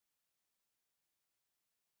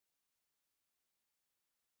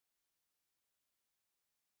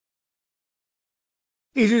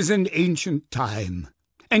It is an ancient time,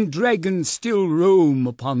 and dragons still roam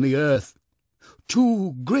upon the earth.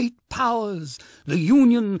 Two great powers, the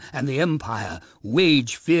Union and the Empire,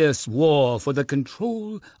 wage fierce war for the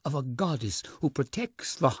control of a goddess who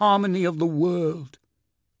protects the harmony of the world.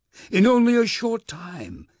 In only a short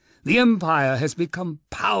time, the Empire has become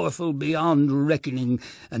powerful beyond reckoning,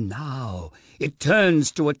 and now it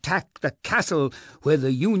turns to attack the castle where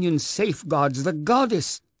the Union safeguards the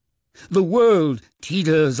goddess. The world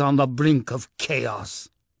teeters on the brink of chaos.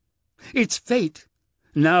 Its fate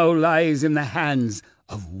now lies in the hands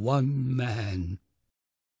of one man.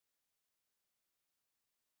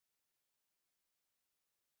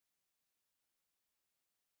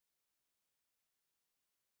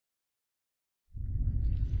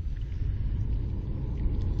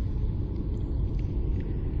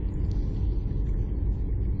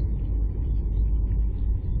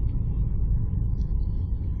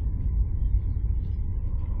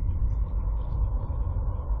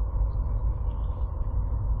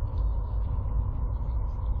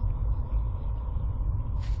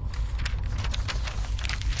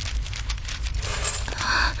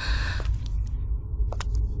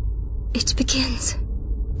 It begins.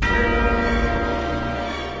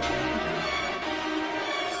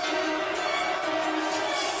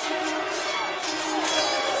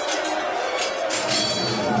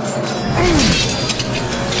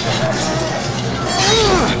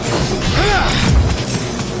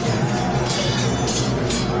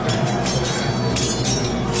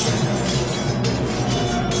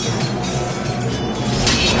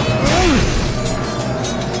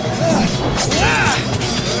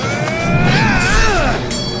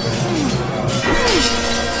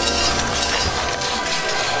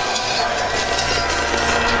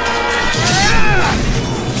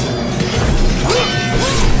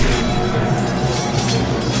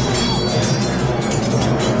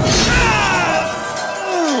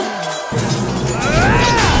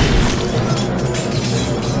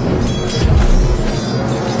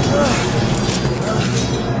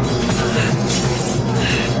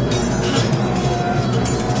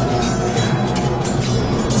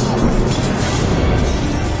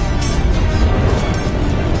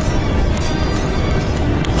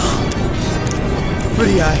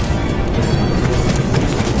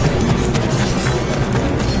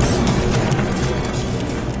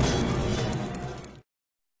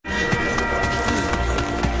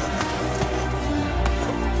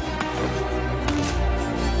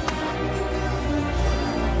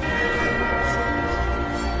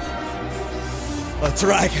 A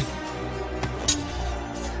dragon!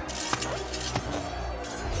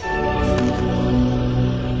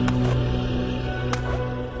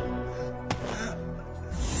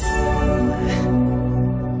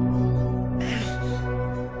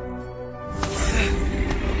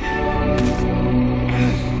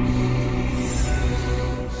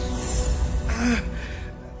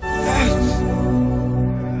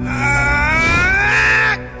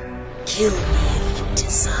 Kill me if you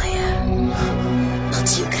desire,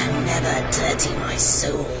 but you can never dirty my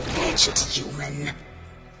soul, wretched human.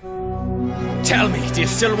 Tell me, do you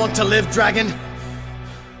still want to live, dragon?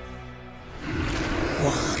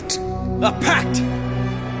 What? A pact!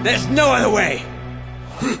 There's no other way!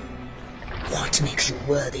 What makes you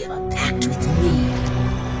worthy of a pact with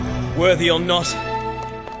me? Worthy or not,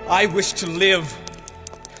 I wish to live.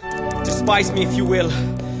 Despise me if you will,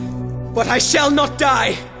 but I shall not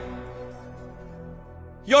die!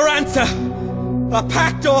 Your answer! A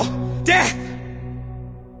pact or death!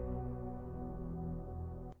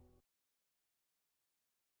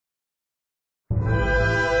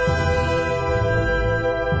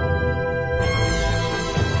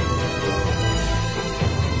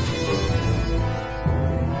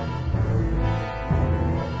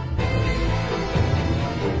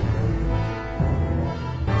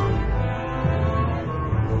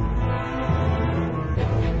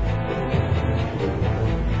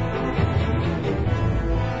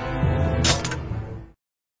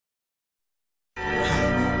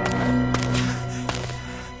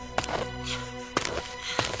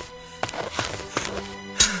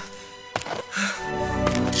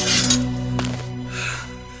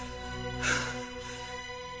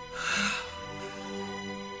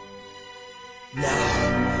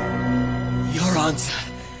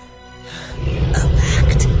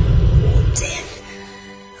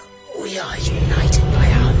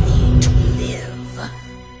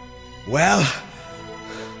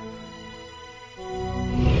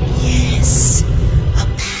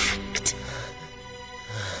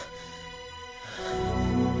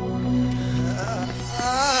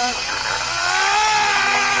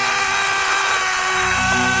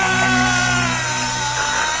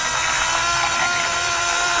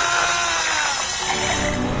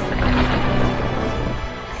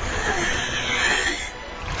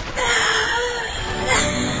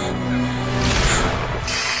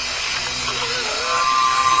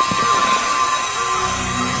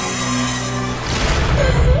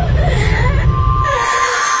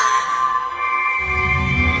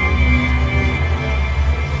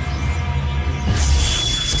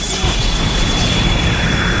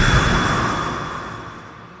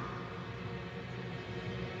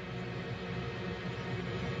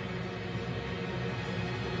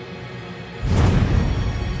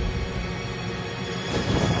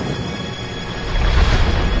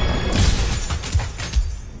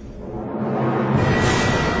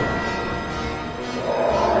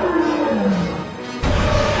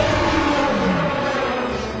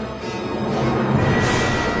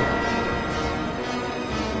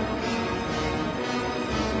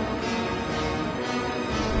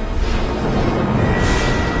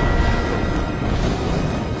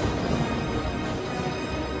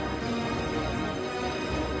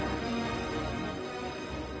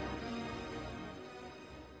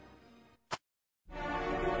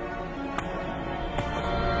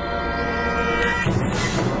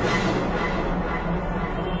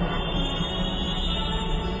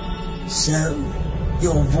 So,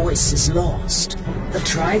 your voice is lost. A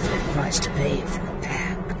trifling price to pay for a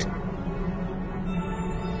pact.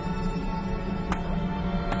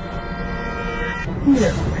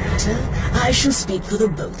 No matter. I shall speak for the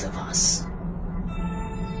both of us.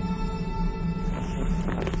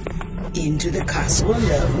 Into the castle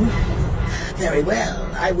alone? Very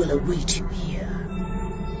well, I will await you here.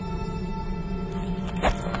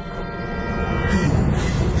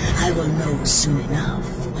 I will know soon enough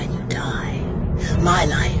when you die. My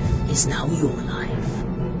life is now your life.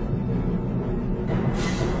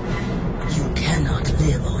 You cannot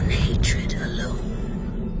live on hatred alone.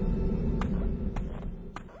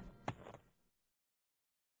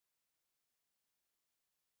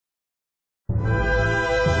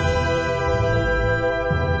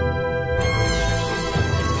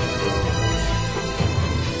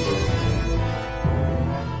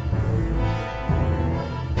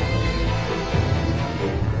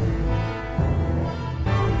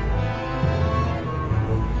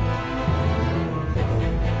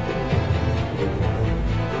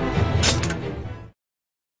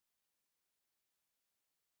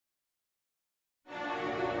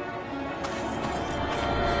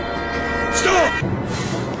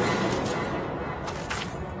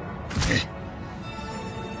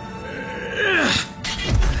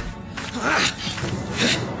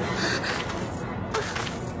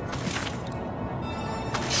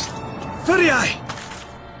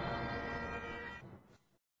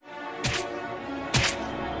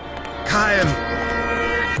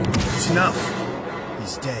 It's enough.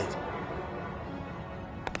 He's dead.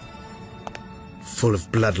 Full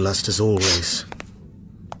of bloodlust as always.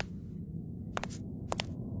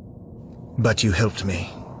 But you helped me.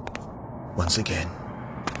 Once again.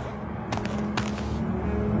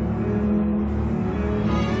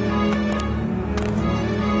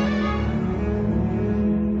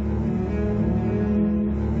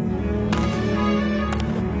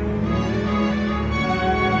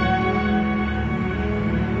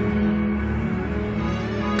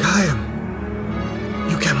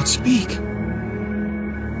 Speak.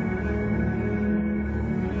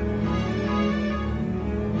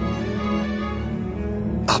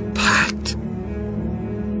 A pact.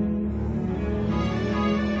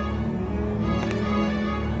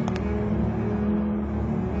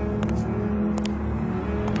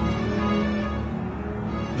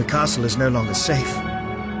 The castle is no longer safe.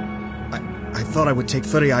 I thought I would take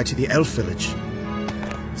Furiai to the elf village.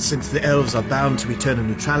 Since the elves are bound to eternal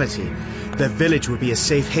neutrality, their village will be a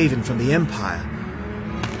safe haven from the Empire.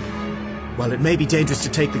 While it may be dangerous to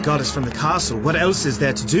take the goddess from the castle, what else is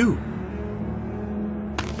there to do?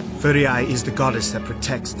 Furiai is the goddess that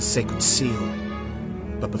protects the sacred seal.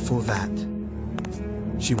 But before that,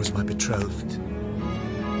 she was my betrothed.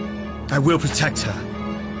 I will protect her.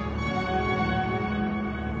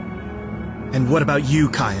 And what about you,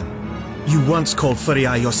 Kayam? You once called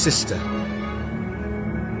Furiai your sister.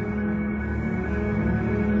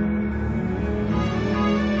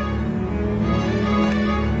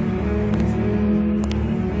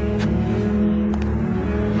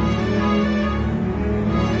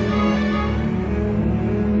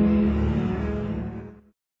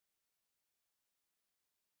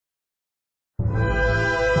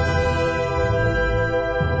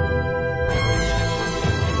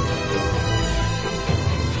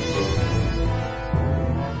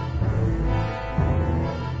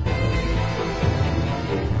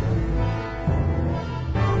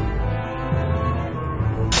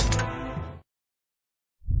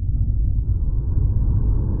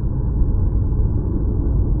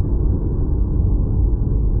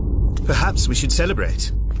 Perhaps we should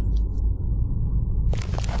celebrate.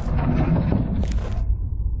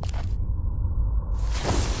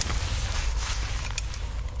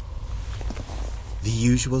 The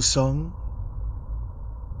usual song?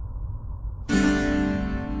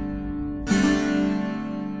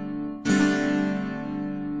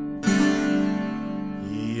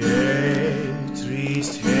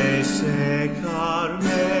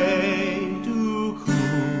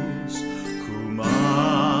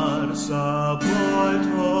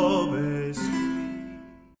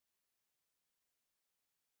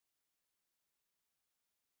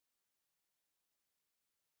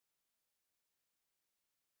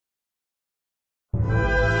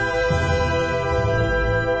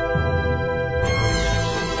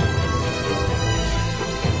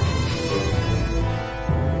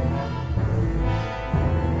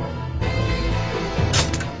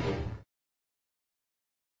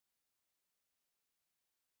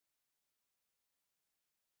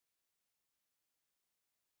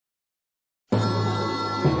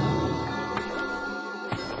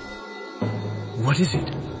 What is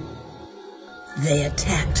it? They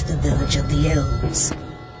attacked the village of the elves.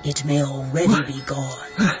 It may already be gone.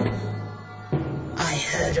 I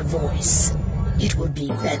heard a voice. It would be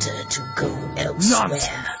better to go elsewhere.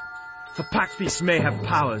 Nonsense! The pack beasts may have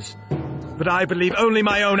powers, but I believe only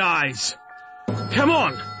my own eyes. Come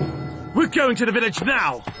on! We're going to the village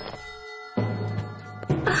now!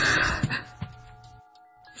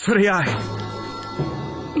 Furiai!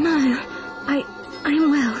 No,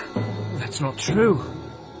 I'm well. That's not true.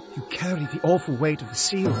 You carry the awful weight of the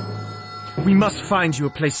seal. We must find you a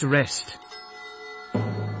place to rest.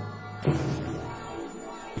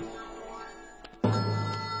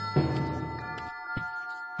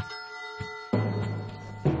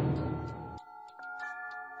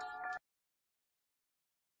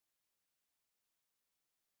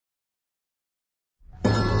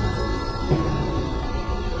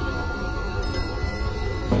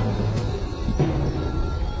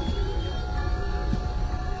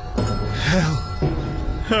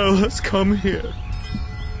 Hell has come here.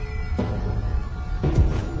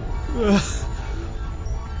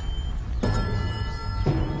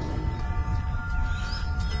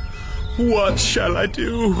 What shall I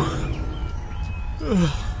do?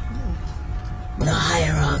 The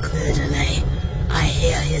Hierarch Verdelay. I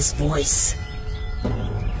hear his voice.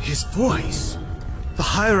 His voice? The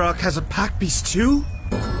Hierarch has a pack beast too?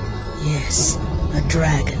 Yes, a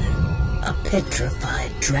dragon. A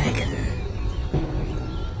petrified dragon.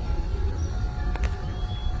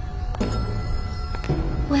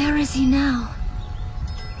 Where is he now?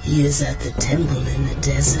 He is at the temple in the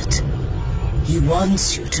desert. He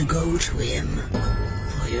wants you to go to him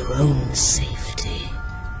for your own safety.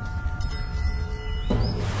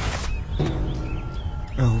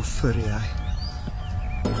 Oh, Furiai.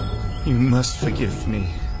 You must forgive me.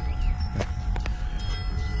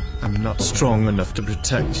 I'm not strong enough to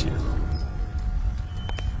protect you.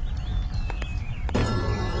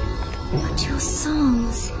 But your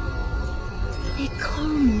songs, they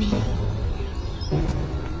calm me.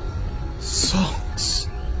 Songs?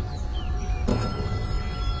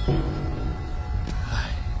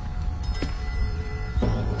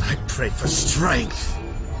 I pray for strength.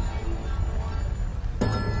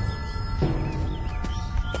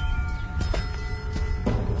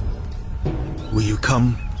 Will you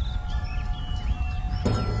come?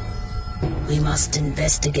 We must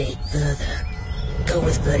investigate further. Go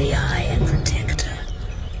with Furiai and protect her.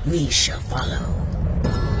 We shall follow.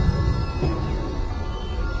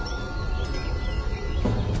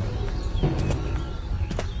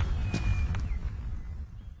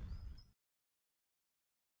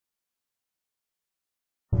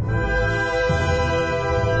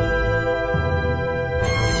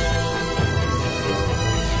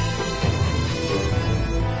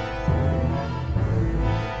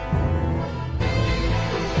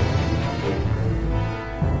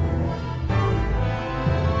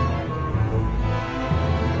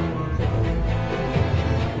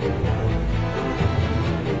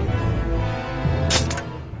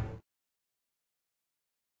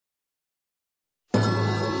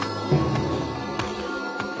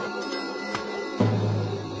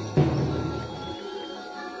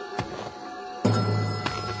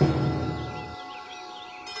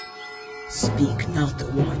 Speak not the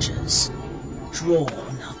watchers, draw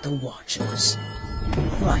not the watchers,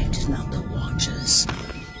 write not the watchers,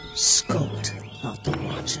 sculpt not the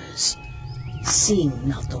watchers, sing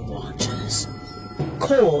not the watchers,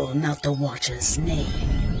 call not the watchers' name.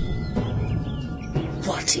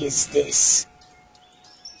 What is this?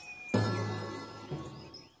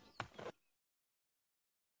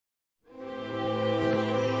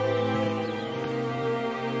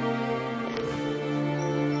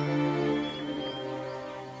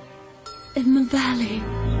 In the valley,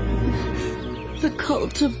 the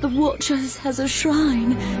cult of the Watchers has a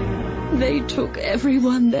shrine. They took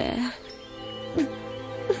everyone there.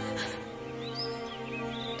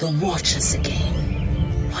 The Watchers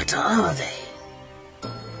again. What are they?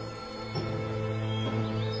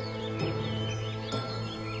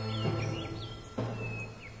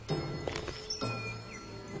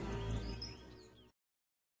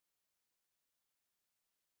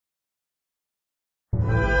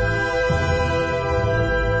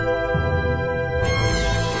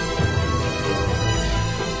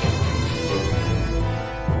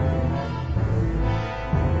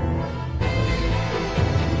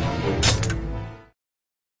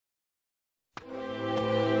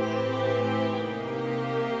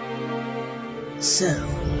 So,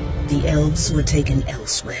 the elves were taken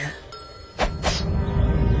elsewhere?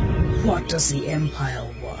 What does the Empire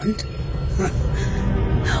want?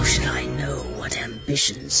 How should I know what ambition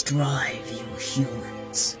ambitions drive you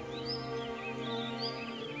humans?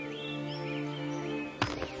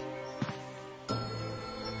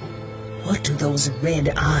 What do those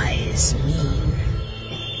red eyes mean?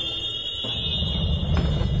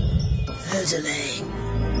 Verdelay.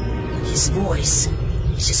 His voice,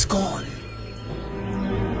 it is gone.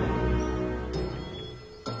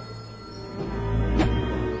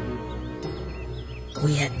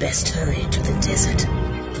 We had best hurry to the desert.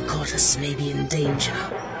 The goddess may be in danger.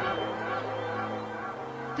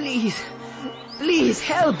 Please, please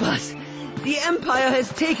help us. The Empire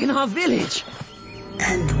has taken our village.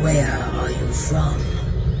 And where are you from?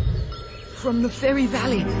 From the fairy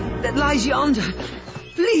valley that lies yonder.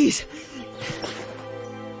 Please.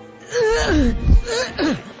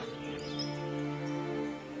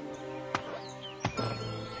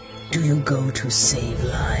 Do you go to save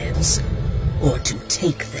lives, or to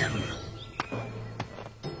take them?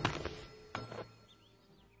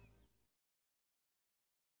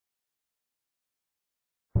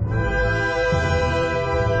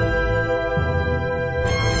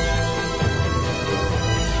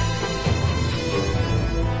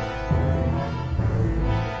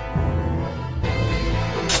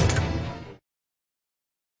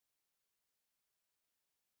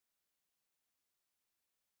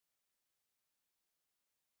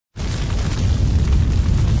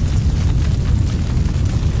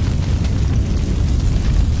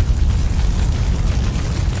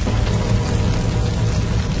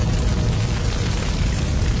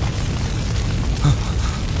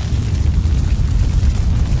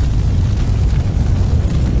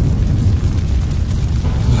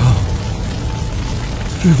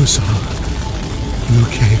 Riverside,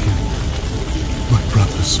 Luke, my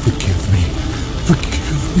brothers, forgive me.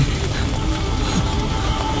 Forgive me.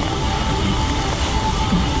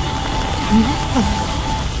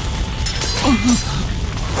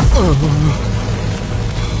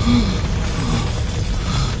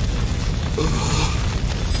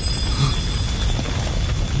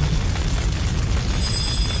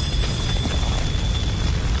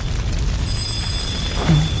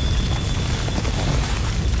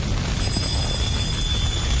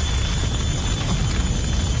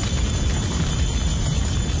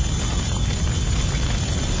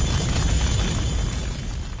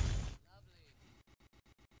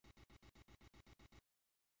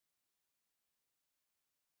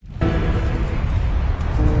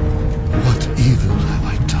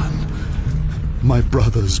 My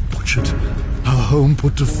brothers butchered, our home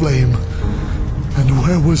put to flame. And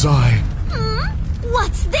where was I?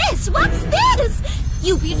 What's this? What's this?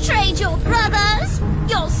 You betrayed your brothers?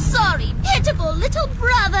 Your sorry, pitiful little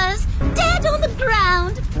brothers, dead on the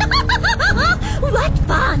ground. What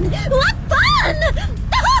fun! What fun!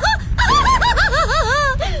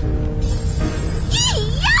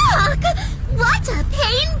 Yuck! What a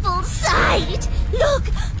painful sight! Look!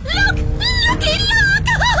 Look! Looky, look!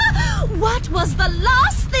 What was the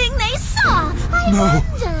last thing they saw? I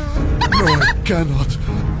wonder. No,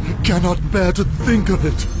 I cannot bear to think of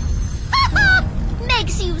it.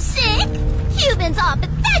 Makes you sick? Humans are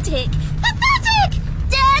pathetic! Pathetic!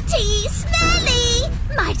 Dirty! Smelly!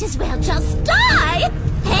 Might as well just die!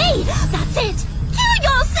 Hey, that's it! Kill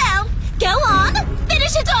yourself! Go on!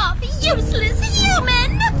 Finish it off, useless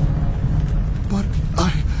human! But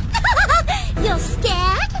I... You're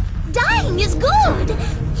scared? Dying is good!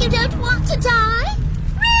 You don't want to die?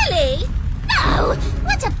 Really? No!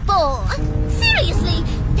 What a bore! Seriously,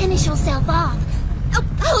 finish yourself off. Oh,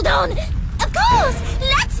 hold on! Of course!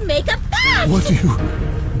 Let's make a pact! What do you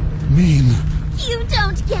mean? You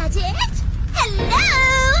don't get it?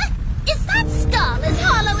 Hello? Is that skull as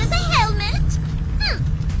hollow as a helmet?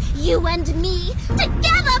 You and me,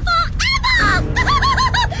 together forever!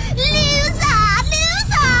 Loser!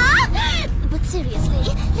 Loser! But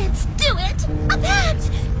seriously, let's do it! A pact!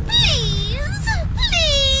 Please!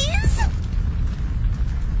 Please!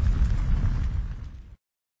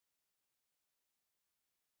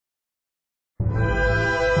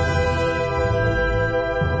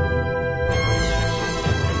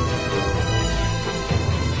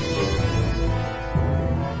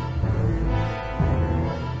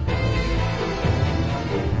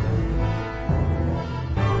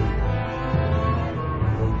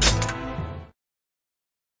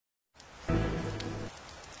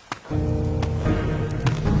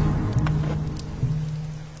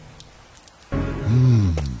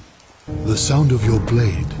 The sound of your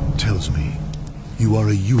blade tells me you are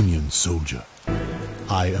a Union soldier.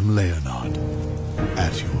 I am Leonard,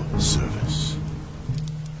 at your service.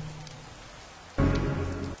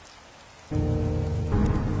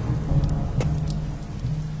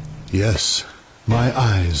 Yes, My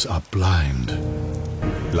eyes are blind.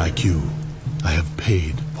 Like you, I have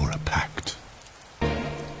paid for a pact.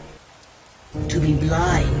 To be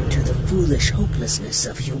blind to the foolish hopelessness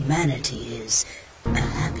of humanity is a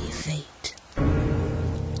happy fate.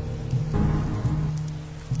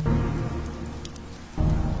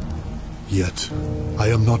 Yet, I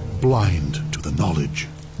am not blind to the knowledge.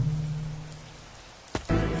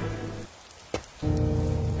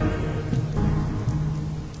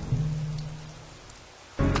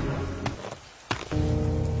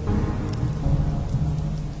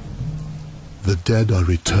 The dead are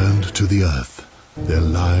returned to the earth, their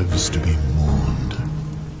lives to be mourned.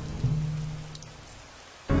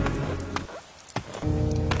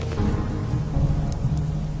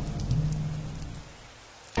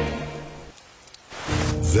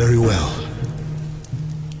 Very well.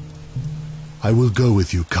 I will go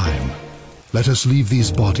with you, Kaim. Let us leave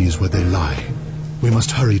these bodies where they lie. We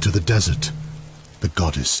must hurry to the desert. The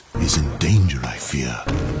goddess is in danger, I fear.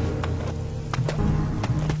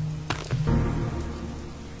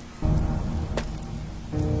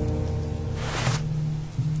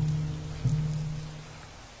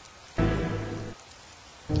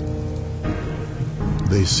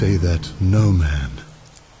 They say that no man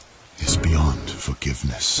is beyond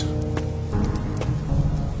forgiveness.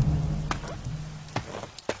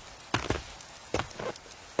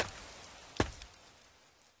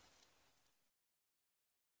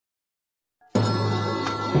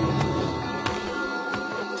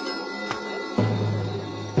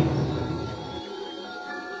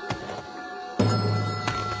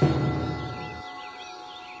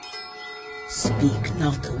 Speak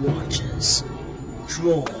not the watchers.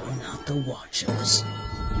 Draw not the watchers.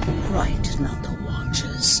 Write not the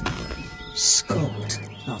watchers. Sculpt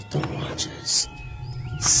not the watchers.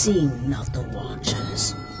 Sing not the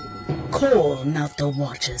watchers. Call not the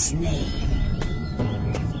watcher's name.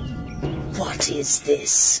 What is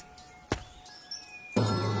this?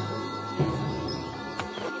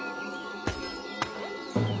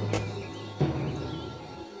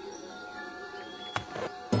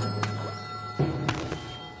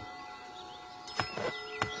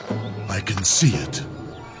 I can see it.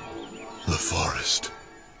 The forest.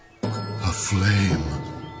 Aflame.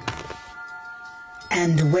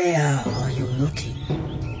 And where are you looking?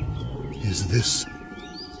 Is this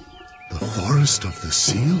the forest of the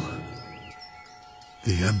seal?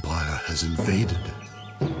 The Empire has invaded.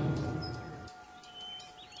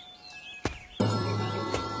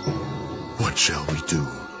 What shall we do?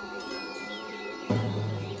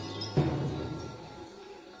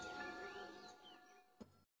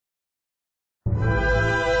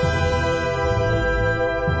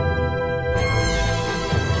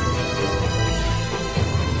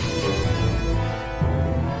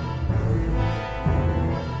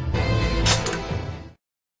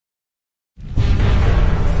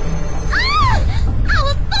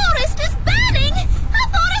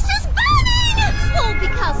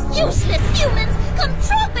 Useless humans come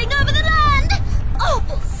tromping over the land!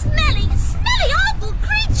 Awful, smelly, awful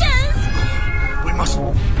creatures! We must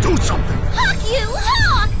do something! Hark you,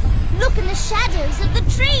 hark! Look in the shadows of the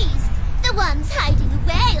trees. The ones hiding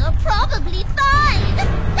away are probably fine.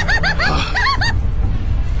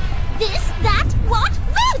 This, that, what,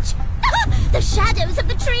 which? The shadows of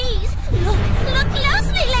the trees. Look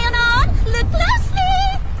closely, Leonard! Look closely!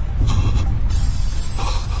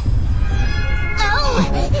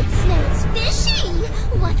 It smells fishy!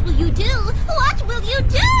 What will you do? What will you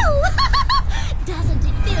do? Doesn't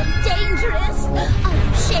it feel dangerous? Are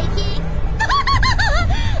you shaking?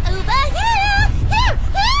 Over here! Here!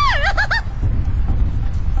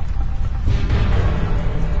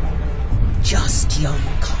 Just young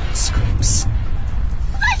conscripts.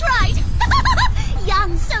 Right!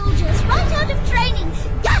 Young soldiers right out of training,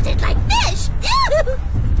 gutted like fish!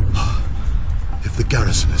 If the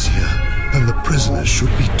garrison is here, then the prisoners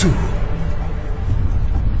should be too.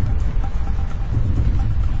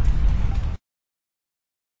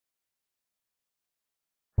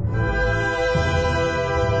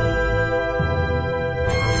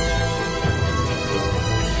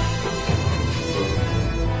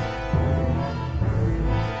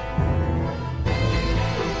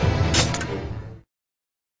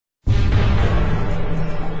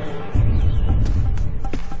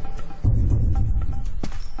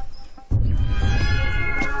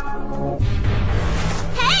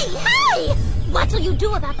 What will you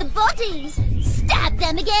do about the bodies? Stab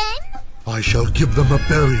them again? I shall give them a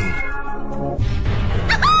burial.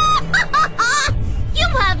 You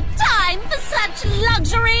have time for such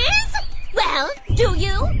luxuries? Well, do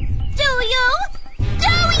you? Do you?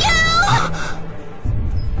 Do you?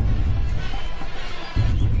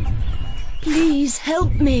 Please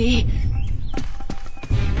help me.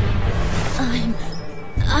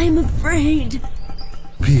 I'm afraid.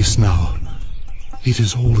 Peace now. It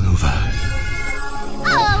is all over.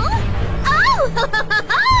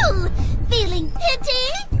 Oh! Feeling pity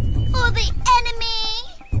for the enemy?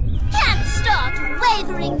 Can't start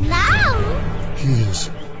wavering now. He is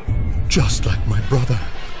just like my brother.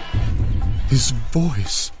 His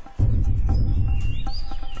voice.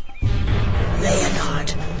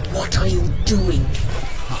 Leonard, what are you doing?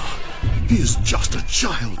 He is just a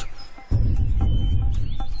child.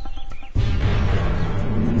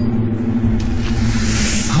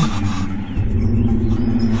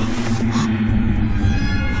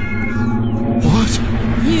 What?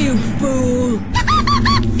 You fool!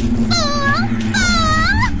 Fool!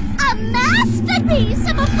 A masterpiece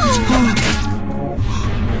of a fool!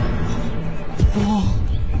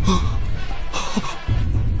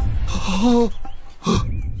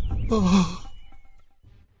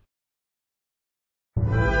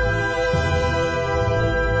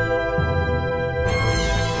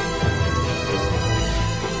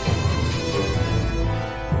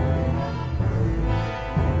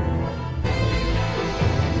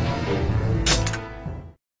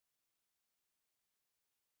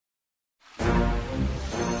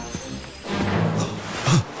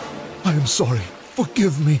 I am sorry.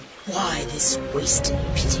 Forgive me. Why this wasted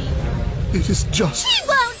pity? It is just... He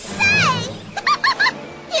won't say!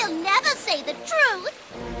 He'll never say the truth.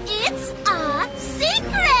 It's a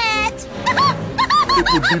secret! It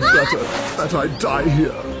would be better that I die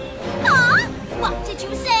here. Huh? What did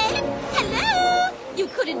you say? Hello? You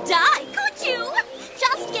couldn't die, could you?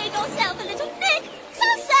 Just gave yourself a little nick. So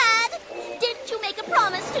sad. Didn't you make a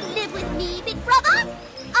promise to live with me, big brother?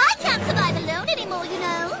 I can't survive alone anymore, you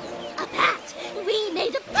know. A pact. We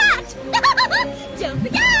made a pact. Don't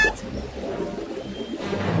forget.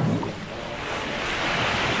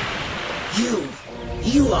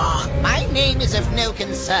 You are... My name is of no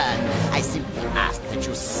concern. I simply ask that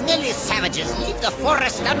you smelly savages leave the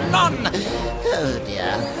forest anon. Oh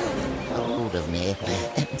dear. How rude of me.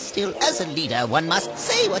 Still, as a leader, one must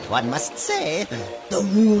say what one must say. the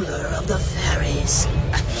ruler of the fairies.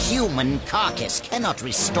 A human carcass cannot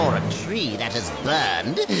restore a tree that has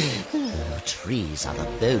burned. Trees are the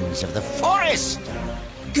bones of the forest.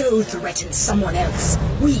 Go threaten someone else.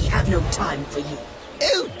 We have no time for you.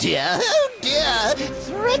 Oh dear, oh dear!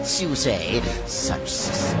 Threats, you say? Such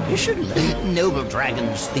suspicion. Noble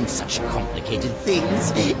dragons think such complicated things.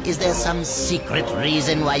 Is there some secret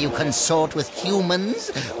reason why you consort with humans?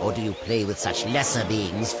 Or do you play with such lesser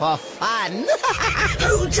beings for fun?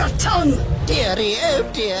 Hold your tongue! Dearie, oh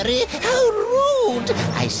dearie, how rude!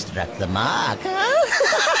 I struck the mark, huh?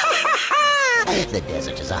 The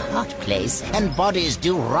desert is a hot place, and bodies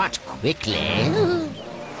do rot quickly.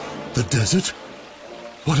 The desert?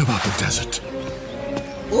 What about the desert?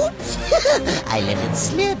 Oops! I let it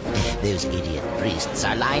slip. Those idiot priests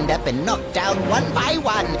are lined up and knocked down one by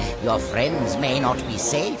one. Your friends may not be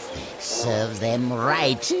safe. Serve them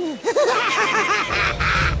right.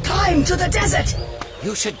 Climb to the desert!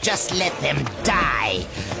 You should just let them die.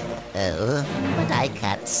 Oh, but I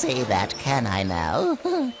can't say that, can I now?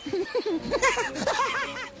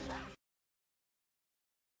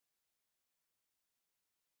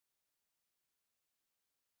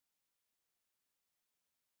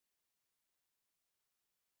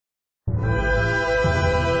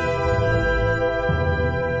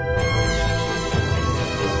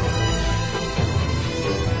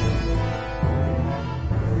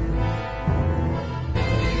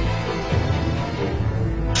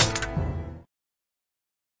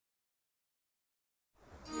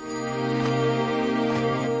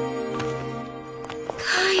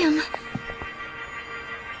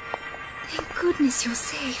 Goodness, you're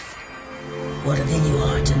safe. What of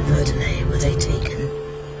Inuart and Verdelay? Were they taken?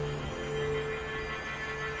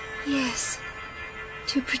 Yes,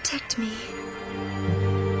 to protect me.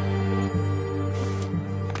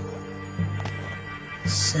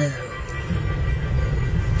 So,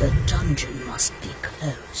 the dungeon must be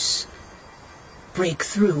close. Break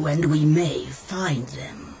through and we may find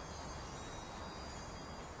them.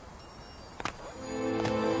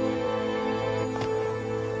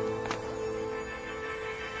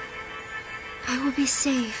 I will be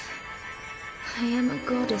safe. I am a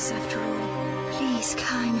goddess after all. Please,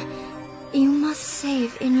 Kaim, you must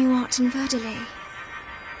save Inuart and Verdelay.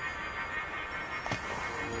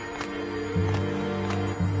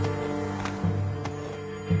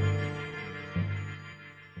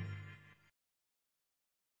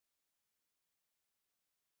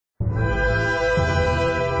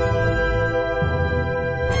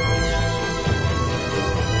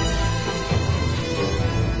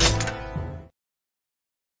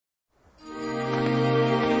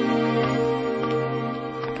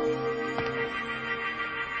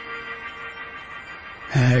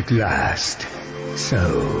 At last. So,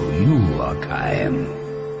 you are Chaim.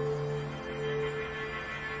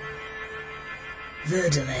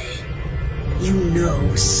 Verdele, you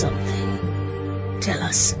know something. Tell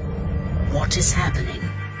us, what is happening?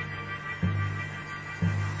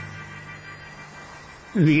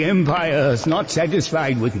 The Empire is not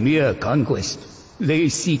satisfied with mere conquest. They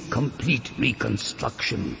seek complete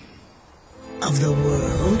reconstruction. Of the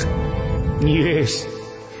world? Yes.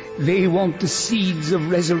 They want the seeds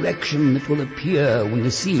of resurrection that will appear when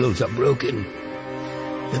the seals are broken.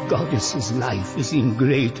 The goddess's life is in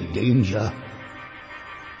great danger.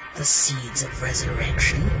 The seeds of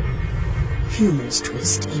resurrection? Humans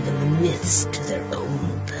twist even the myths to their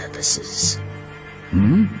own purposes.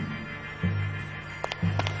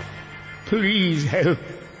 Please help.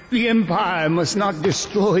 The Empire must not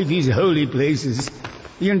destroy these holy places.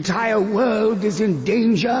 The entire world is in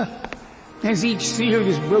danger. As each seal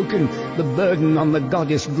is broken, the burden on the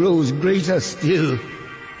goddess grows greater still.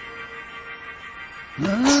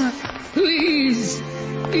 Please!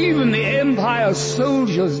 Even the Empire's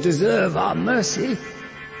soldiers deserve our mercy.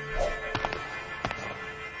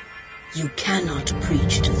 You cannot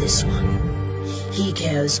preach to this one. He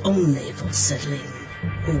cares only for settling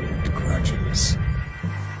old grudges.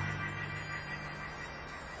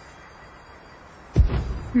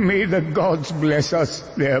 May the gods bless us,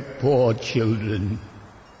 their poor children.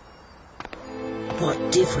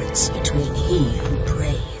 What difference between he who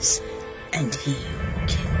prays and he who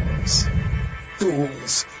kills?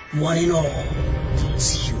 Fools, one and all,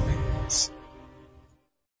 these humans.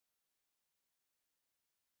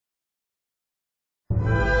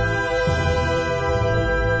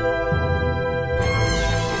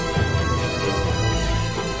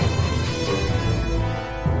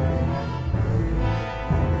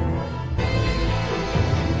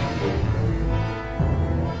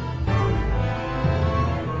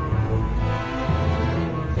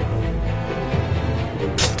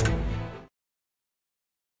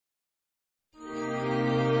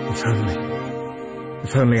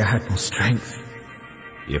 If only I had more strength.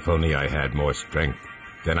 If only I had more strength,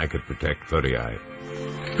 then I could protect Thurii.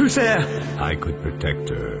 Who's there? I could protect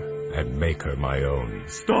her and make her my own.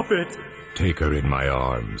 Stop it! Take her in my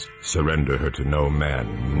arms. Surrender her to no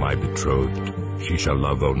man, my betrothed. She shall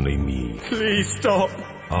love only me. Please stop!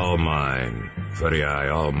 All mine.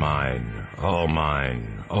 Thurii, all mine. All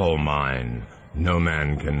mine. All mine. No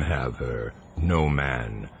man can have her. No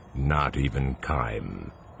man. Not even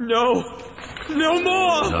Chaim. No! No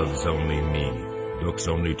more! Loves only me. Looks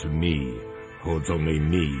only to me. Holds only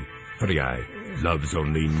me. Thurii loves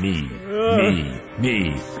only me.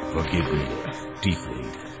 Me. Forgive me. Deeply.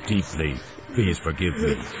 Deeply. Please forgive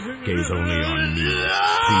me. Gaze only on me.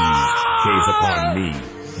 Please, gaze upon me.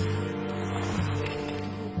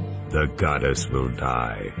 The goddess will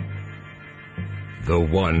die. The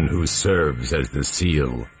one who serves as the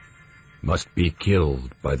seal must be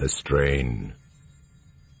killed by the strain.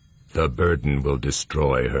 The burden will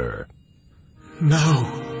destroy her. No.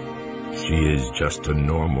 She is just a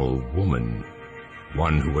normal woman,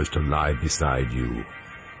 one who was to lie beside you,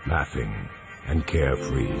 laughing and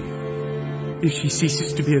carefree. If she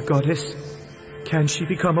ceases to be a goddess, can she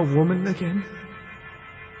become a woman again?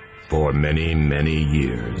 For many, many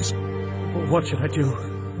years. What should I do?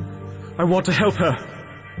 I want to help her.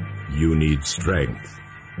 You need strength.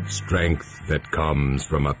 Strength that comes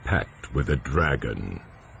from a pact with a dragon.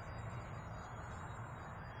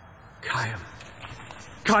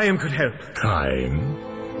 Chaim could help. Chaim?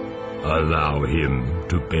 Allow him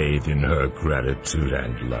to bathe in her gratitude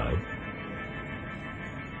and love.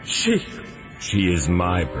 She is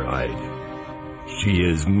my bride. She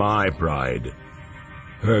is my bride.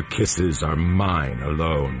 Her kisses are mine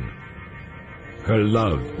alone. Her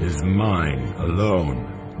love is mine alone.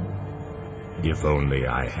 If only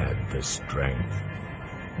I had the strength.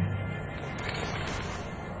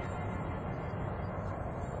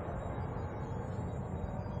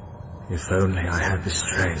 If only I had the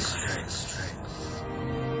strength.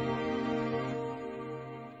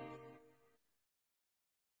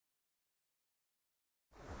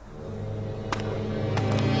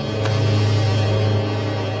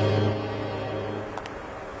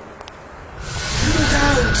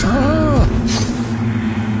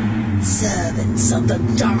 Servants of the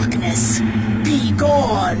darkness, be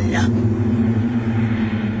gone!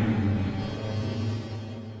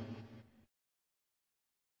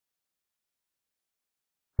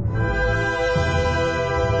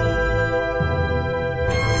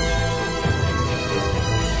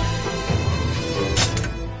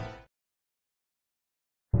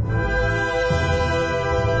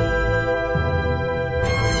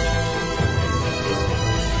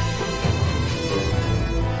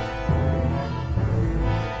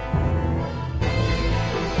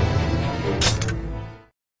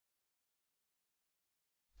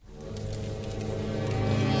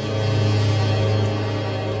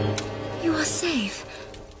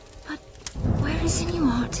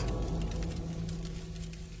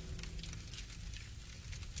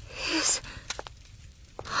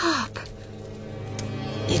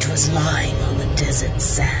 was lying on the desert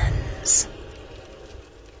sands.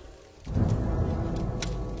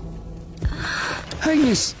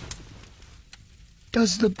 Highness,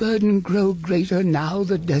 does the burden grow greater now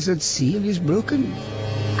the desert seal is broken?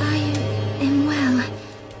 I am well.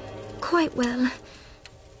 Quite well.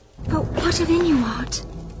 But what of Inuart?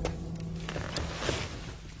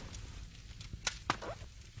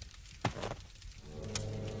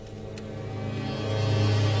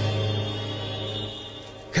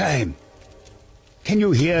 Kaim, can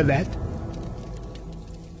you hear that?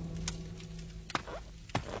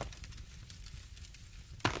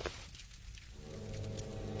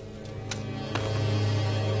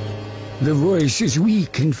 The voice is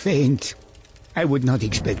weak and faint. I would not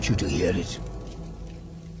expect you to hear it.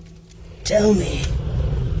 Tell me,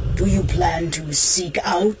 do you plan to seek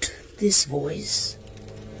out this voice?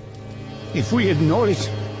 If we ignore it,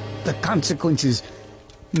 the consequences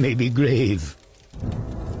may be grave.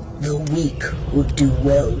 The weak would do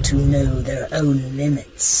well to know their own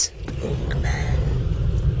limits, old man.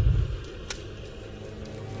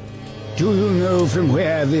 Do you know from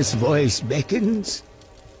where this voice beckons?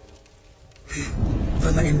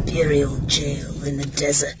 From an imperial jail in the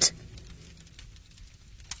desert.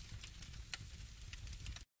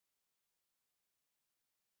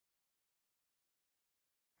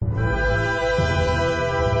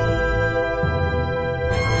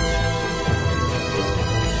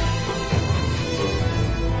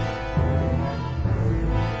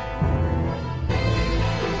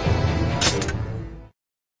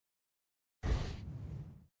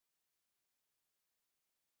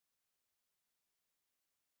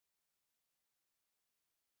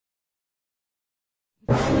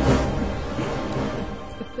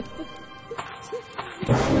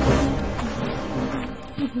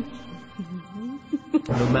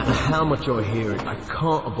 No matter how much I hear it, I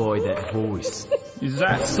can't avoid that voice. Is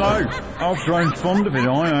that so? I've grown fond of it,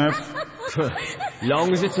 I have.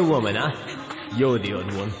 Long as it's a woman, huh? You're the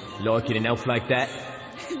odd one, liking an elf like that.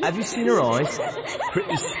 Have you seen her eyes?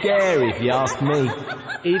 Pretty scary if you ask me.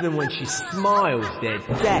 Even when she smiles, they're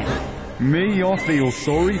dead. Me, I feel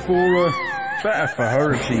sorry for her. Better for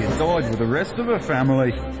her if she had died with the rest of her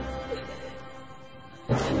family.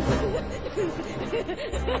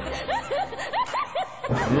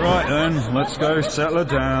 Right then, let's go settle her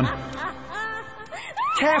down.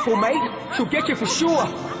 Careful, mate. She'll get you for sure.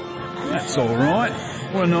 That's all right.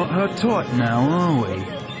 We're not her type now, are we?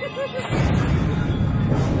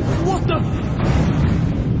 What the?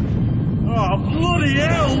 Oh, bloody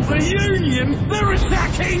hell! The Union! They're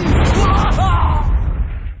attacking!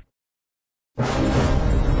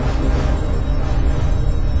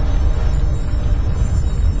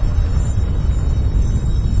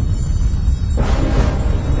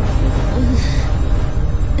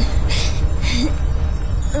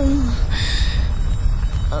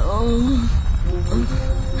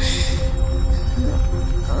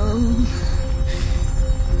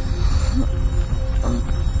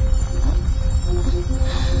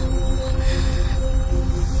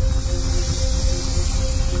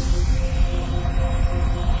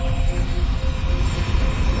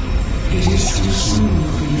 It is too soon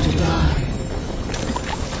for you to die.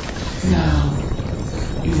 Now,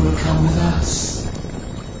 you will come with us.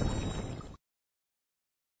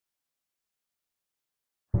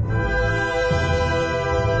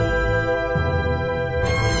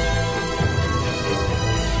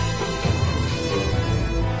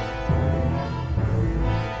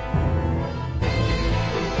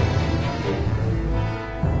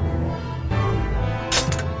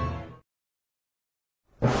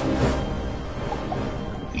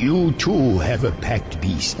 You too have a packed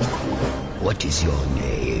beast. What is your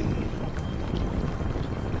name?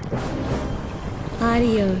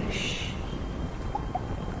 Adios.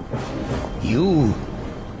 You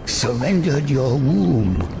surrendered your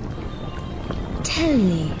womb. Tell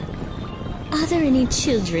me, are there any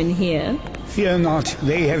children here? Fear not,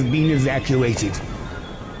 they have been evacuated.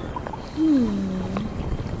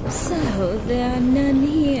 So there are none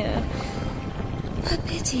here. A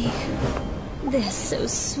pity. They're so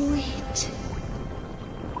sweet.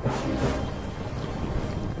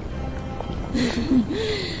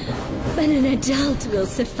 But an adult will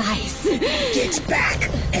suffice. Get back,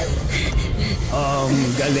 elf!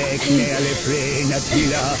 Galek neale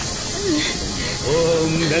natila.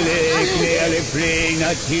 Galek neale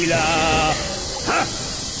natila. Ha!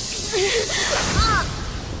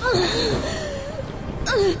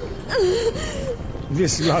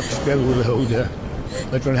 This lock spell will hold her,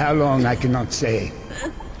 but for how long I cannot say.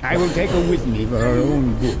 I will take her with me for her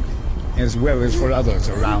own good, as well as for others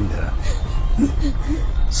around her.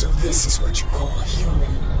 So this is what you call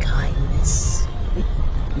humankind. goddess.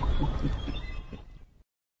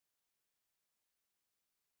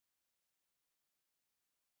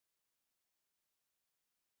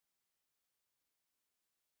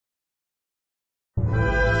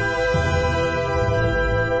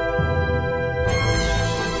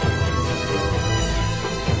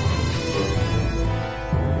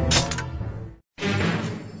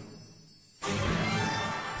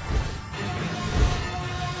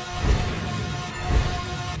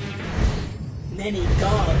 Many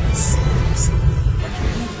gods, seems, but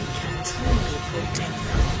who can truly protect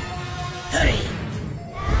them? Hurry!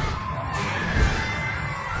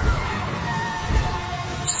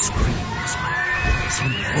 Screams.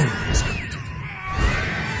 Some horror is committed.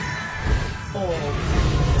 All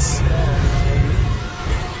feel small,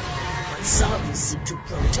 but some seem to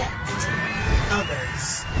protect,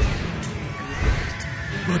 others to neglect.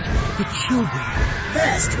 But the children...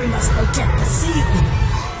 First, we must protect the seal.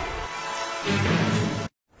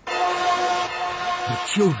 The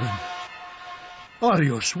children.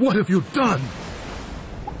 Arios, what have you done?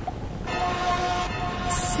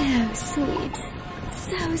 So sweet.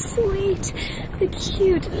 So sweet. The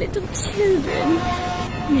cute little children.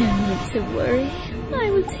 No need to worry. I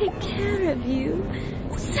will take care of you.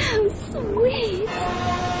 So sweet.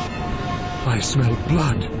 I smell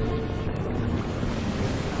blood.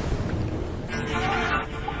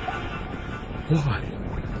 Why?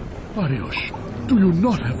 Arios, do you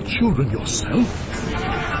not have children yourself?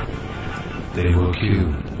 They were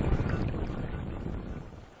killed.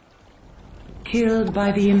 Killed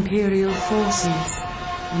by the Imperial forces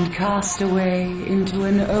and cast away into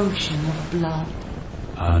an ocean of blood.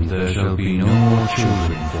 And there shall be no more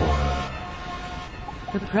children for her.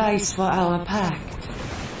 The price for our pact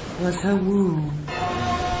was her wound.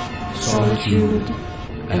 Solitude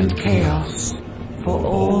and chaos for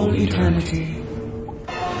all eternity.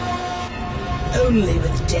 Only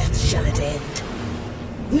with death shall it end.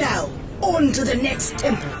 Now, on to the next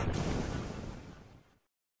temple.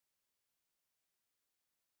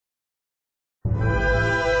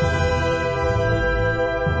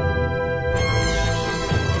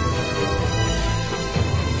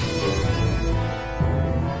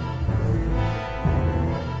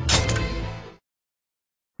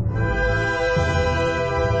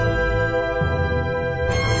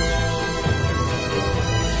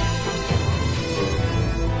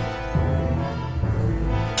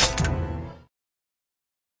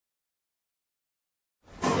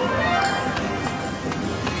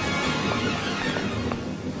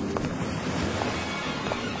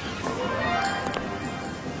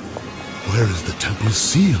 Where is the temple's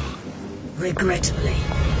seal? Regrettably,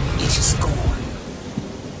 it is gone.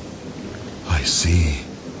 I see.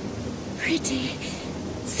 Pretty.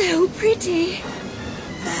 So pretty.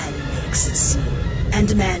 Man makes the seal,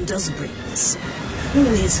 and man does break the seal.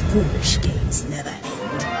 Will his foolish games never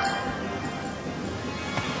end?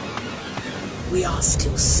 We are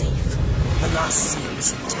still safe. The last seal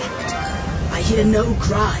is intact. I hear no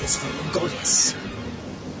cries from the goddess.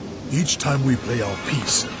 Each time we play our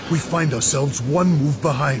piece, we find ourselves one move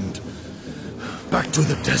behind. Back to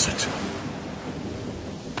the desert.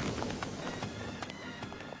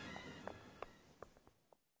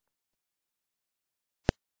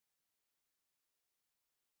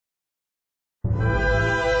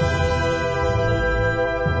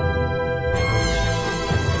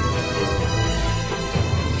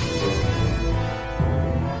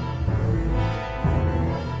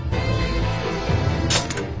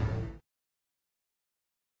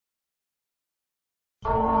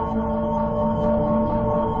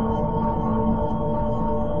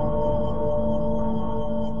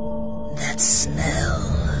 That smell.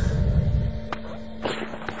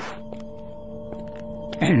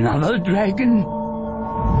 Another dragon?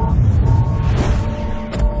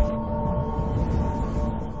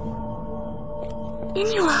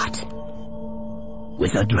 Inuart.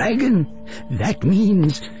 With a dragon? That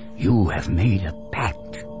means you have made a pact.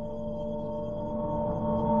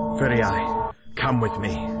 Feriai, come with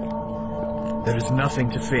me. There is nothing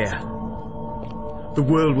to fear. The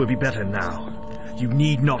world will be better now. You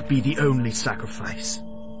need not be the only sacrifice.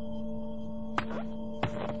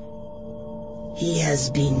 He has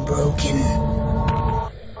been broken.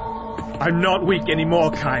 I'm not weak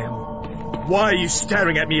anymore, Kayam. Why are you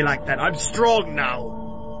staring at me like that? I'm strong now.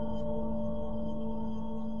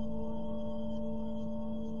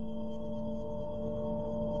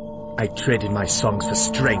 I traded my songs for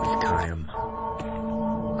strength, Kayam.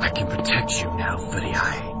 I can protect you now,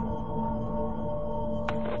 Feriai.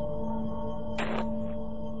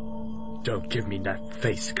 Don't give me that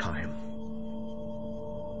face, Kayam.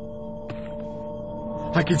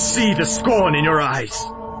 I can see the scorn in your eyes.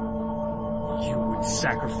 You would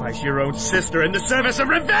sacrifice your own sister in the service of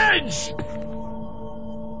revenge!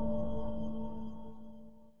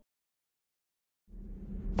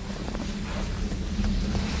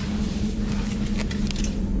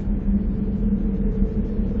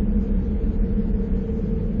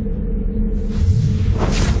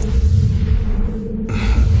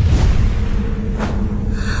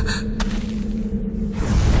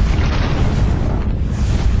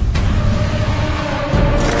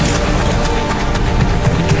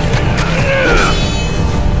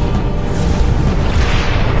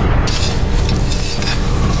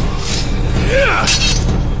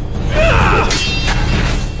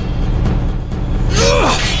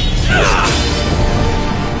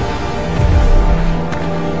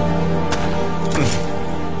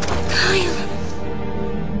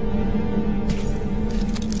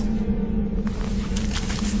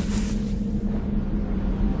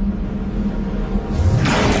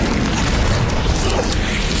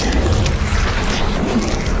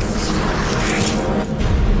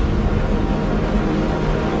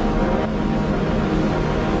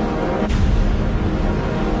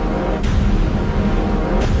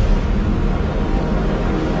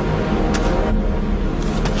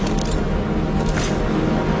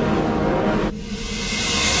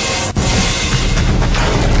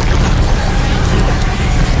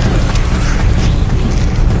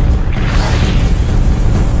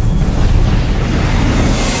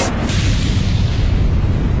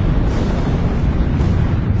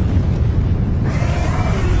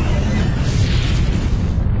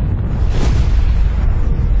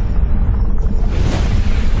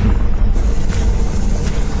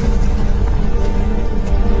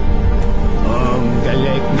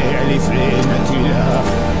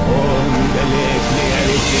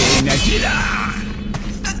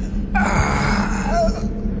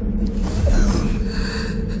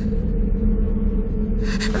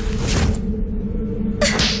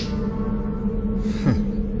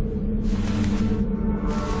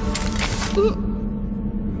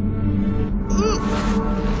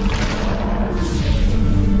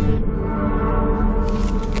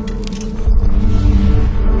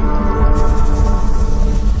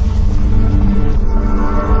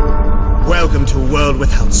 Welcome to a world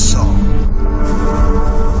without song.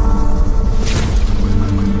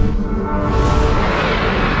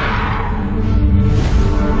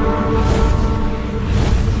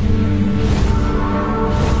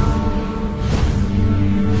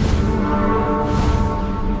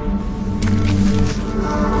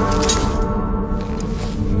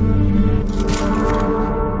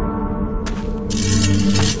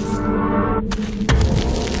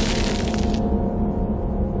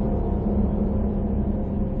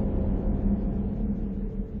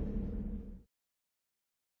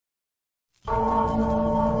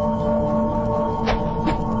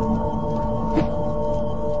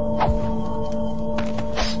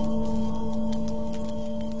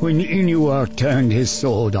 When Inuar turned his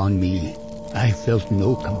sword on me, I felt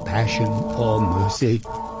no compassion or mercy,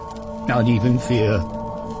 not even fear.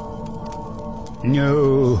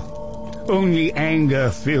 No, only anger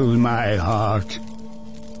filled my heart.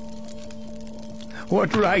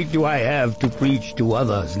 What right do I have to preach to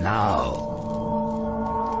others now?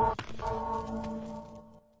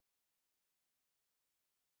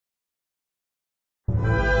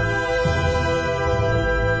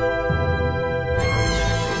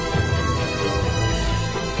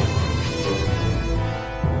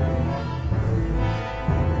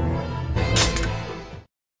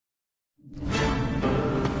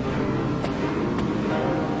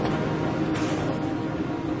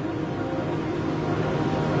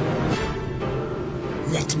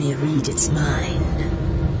 Let me read its mind.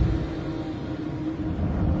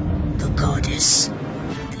 The goddess,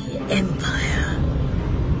 the empire,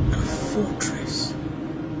 a fortress.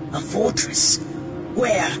 A fortress?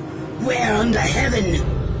 Where? Where under heaven?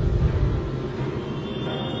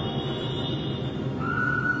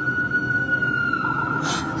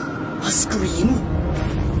 A scream?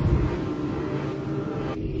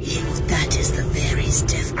 If that is the fairy's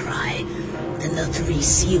death cry, then the 3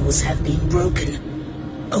 seals have been broken.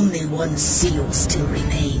 Only one seal still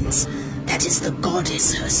remains. That is the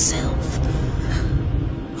goddess herself.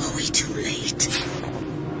 Are we too late?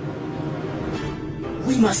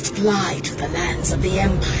 We must fly to the lands of the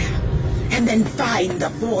Empire, and then find the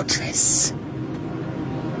fortress.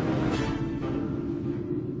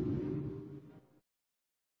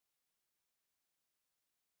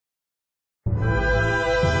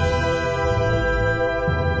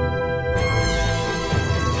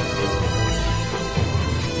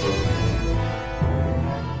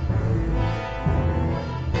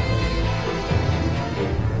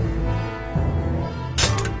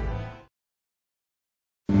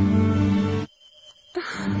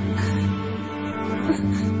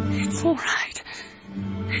 It's all right.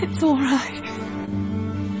 It's all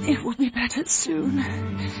right. It will be better soon.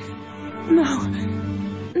 No.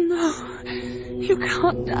 No. You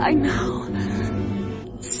can't die now.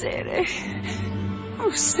 Sere. Oh,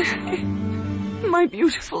 Sere. My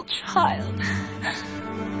beautiful child.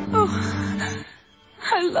 Oh,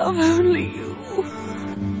 I love only you.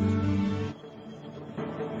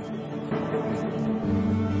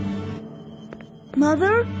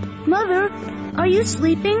 Mother? Mother, are you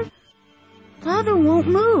sleeping? Father won't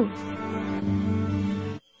move.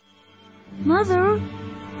 Mother?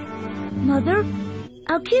 Mother,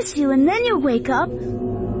 I'll kiss you and then you'll wake up.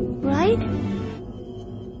 Right?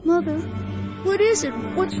 Mother, what is it?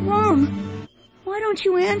 What's wrong? Why don't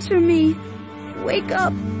you answer me? Wake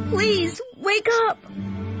up, please, wake up!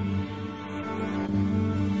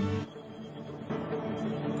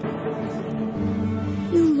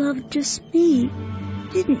 You loved just me,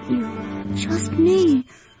 didn't you? Just me.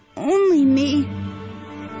 Only me.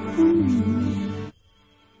 Only me.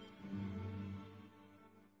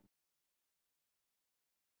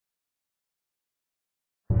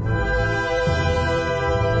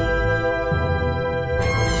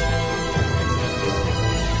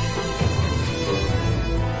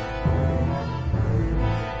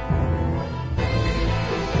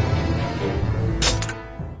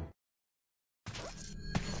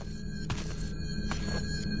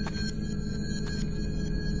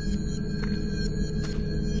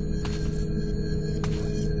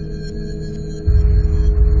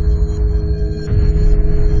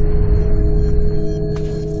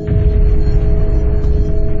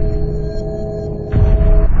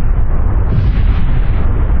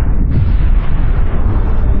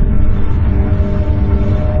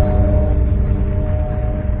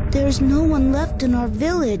 There's no one left in our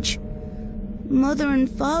village. Mother and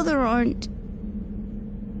Father aren't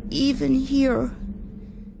even here.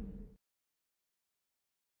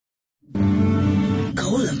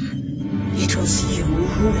 Golem, it was you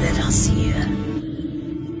who led us here.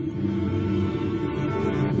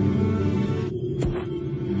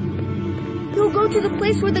 You'll go to the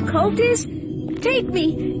place where the cult is? Take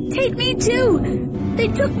me too! They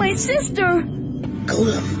took my sister!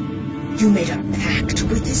 Golem, you made a pact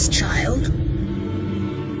with this child?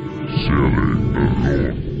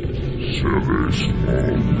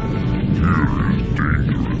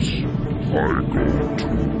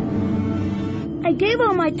 I gave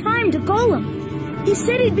all my time to Golem. He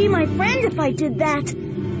said he'd be my friend if I did that.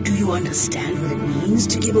 Do you understand what it means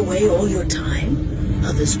to give away all your time?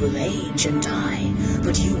 Others will age and die,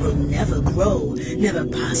 but you will never grow, never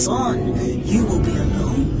pass on. You will be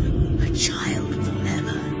alone, a child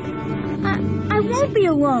forever. I won't be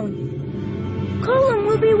alone. Golem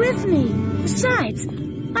will be with me. Besides,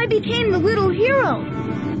 I became the little hero.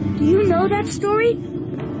 Do you know that story?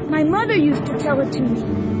 My mother used to tell it to me.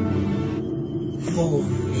 More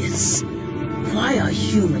myths. Why are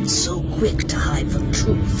humans so quick to hide from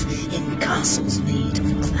truth in castles made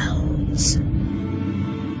of clouds?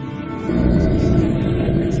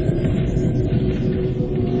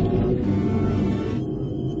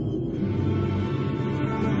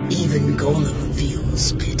 Even Golem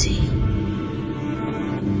feels pity.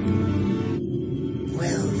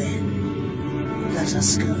 Well then, let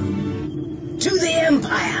us go. To the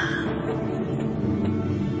Empire!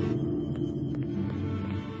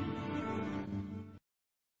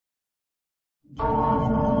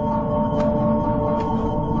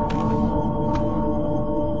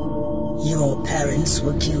 Your parents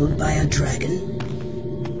were killed by a dragon?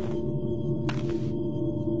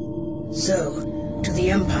 So, to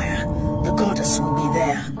the Empire, the goddess will be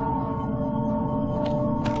there.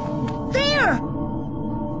 There!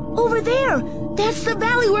 Over there! That's the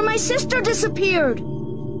valley where my sister disappeared!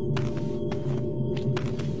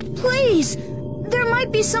 Please! There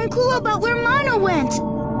might be some clue about where Mana went!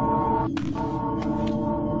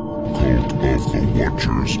 Cult of the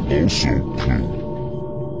Watchers also clue.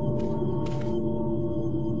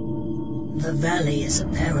 The valley is a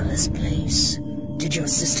perilous place. Did your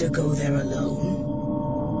sister go there alone?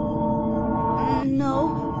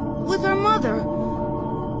 No, with her mother.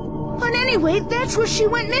 But anyway, that's where she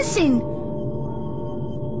went missing.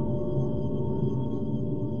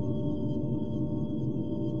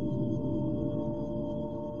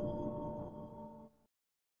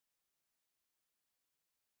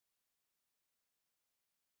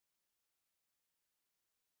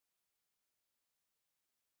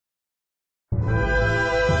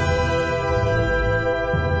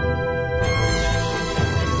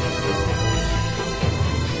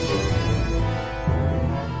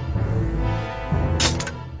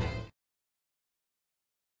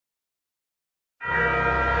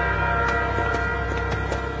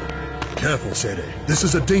 careful, Sere. This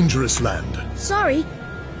is a dangerous land. Sorry,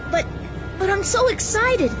 but I'm so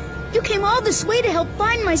excited. You came all this way to help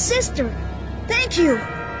find my sister. Thank you.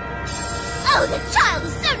 Oh, the child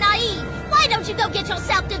is so naive. Why don't you go get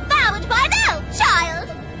yourself devoured by an elf, child?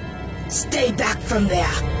 Stay back from there.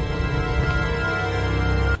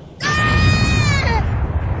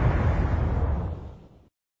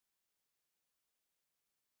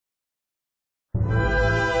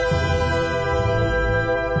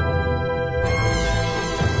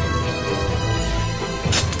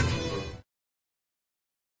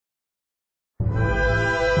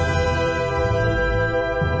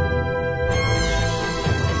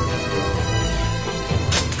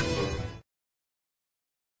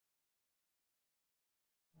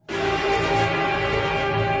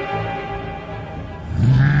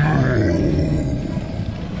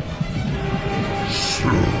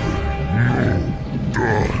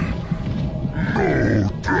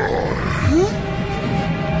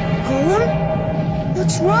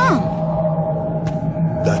 What's wrong?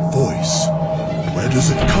 That voice, where does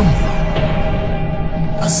it come from?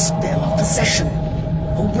 A spell of possession.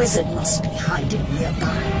 A wizard must be hiding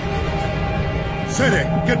nearby. Sere,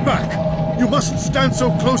 get back! You mustn't stand so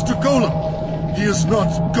close to Golem! He is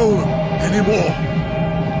not Golem anymore!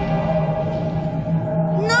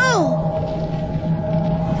 No!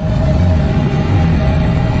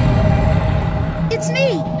 It's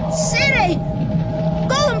me, Sere!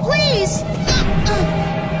 Golem, please!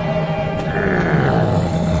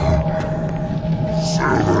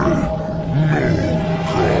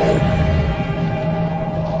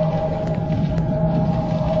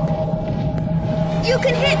 You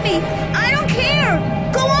can hit me! I don't care!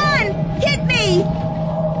 Go on! Hit me!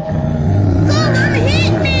 Golem,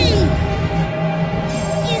 hit me!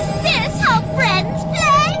 Is this how friends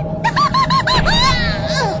play?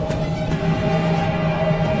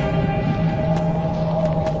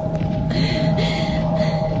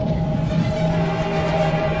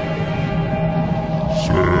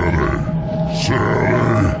 Sally!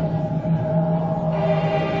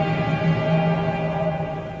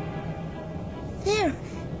 There.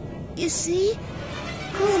 You see?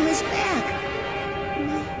 Golem is back.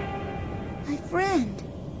 My friend.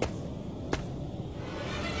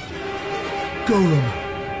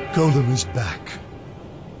 Golem is back.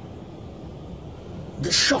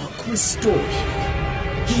 The shock restored him.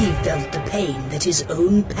 He felt the pain that his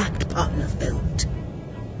own pact partner felt.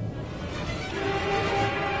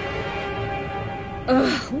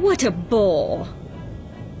 Ugh, what a bore.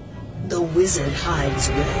 The wizard hides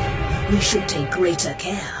well. We should take greater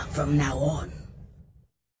care from now on.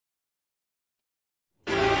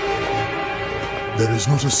 There is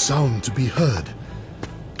not a sound to be heard.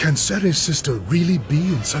 Can Sere's sister really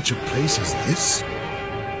be in such a place as this?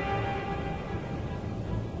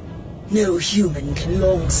 No human can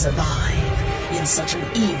long survive in such an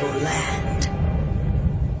evil land.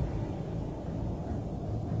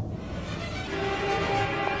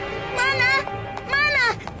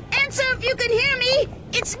 Mana! Answer if you can hear me!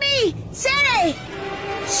 It's me, Sere!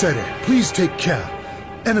 Sere, please take care.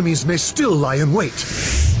 Enemies may still lie in wait.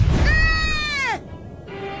 Ah!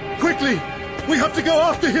 Quickly! We have to go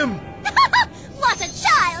after him! What a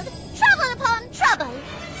child! Trouble upon trouble!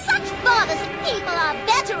 Such bothersome people are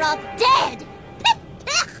better off dead!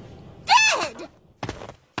 Dead!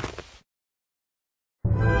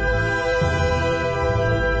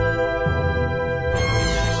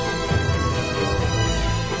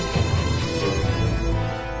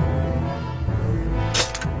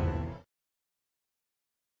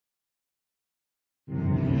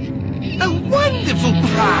 A wonderful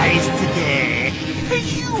prize today! A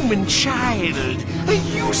human child! A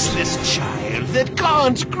useless child that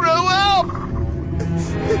can't grow up!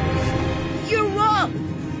 You're wrong.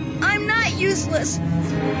 I'm not useless.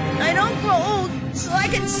 I don't grow old, so I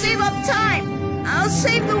can save up time. I'll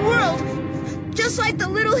save the world, just like the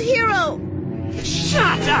little hero.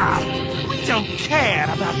 Shut up! We don't care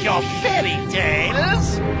about your fairy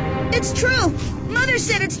tales! It's true. Mother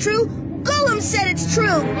said it's true. Golem said it's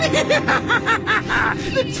true.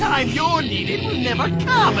 The time you're needed will never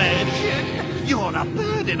come, Urchin. You're a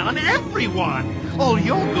burden on everyone. All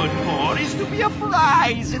you're good for is to be a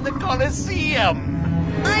prize in the Colosseum.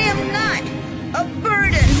 I am not a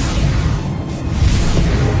burden.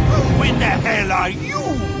 Who in the hell are you?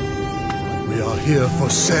 We are here for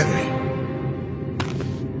Sere.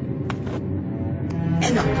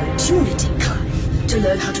 An opportunity, Kai, to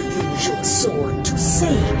learn how to use your sword to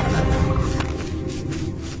save a life.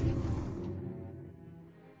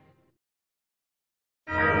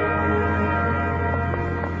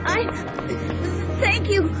 Thank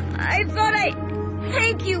you.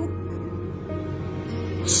 Thank you.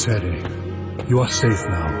 Seri, you are safe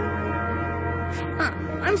now.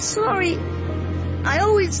 I'm sorry. I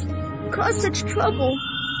always cause such trouble.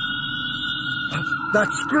 That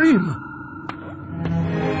scream!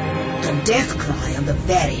 The death cry of the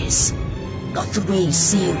fairies. The 3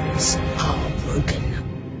 seals are broken.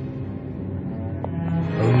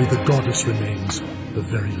 Only the goddess remains, the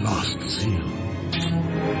very last seal.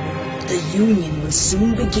 The Union will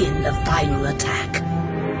soon begin the final attack.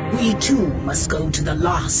 We too must go to the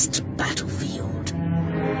last battlefield.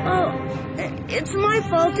 Oh, it's my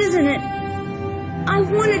fault, isn't it? I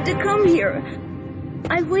wanted to come here.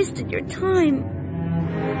 I wasted your time.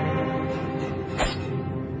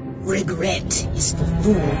 Regret is for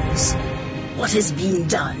fools. What has been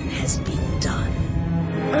done has been done.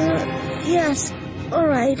 Yes, all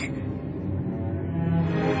right.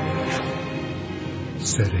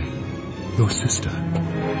 Seri, your sister.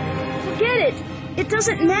 Forget it. It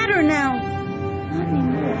doesn't matter now. Not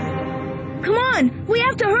anymore. Come on, we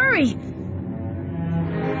have to hurry.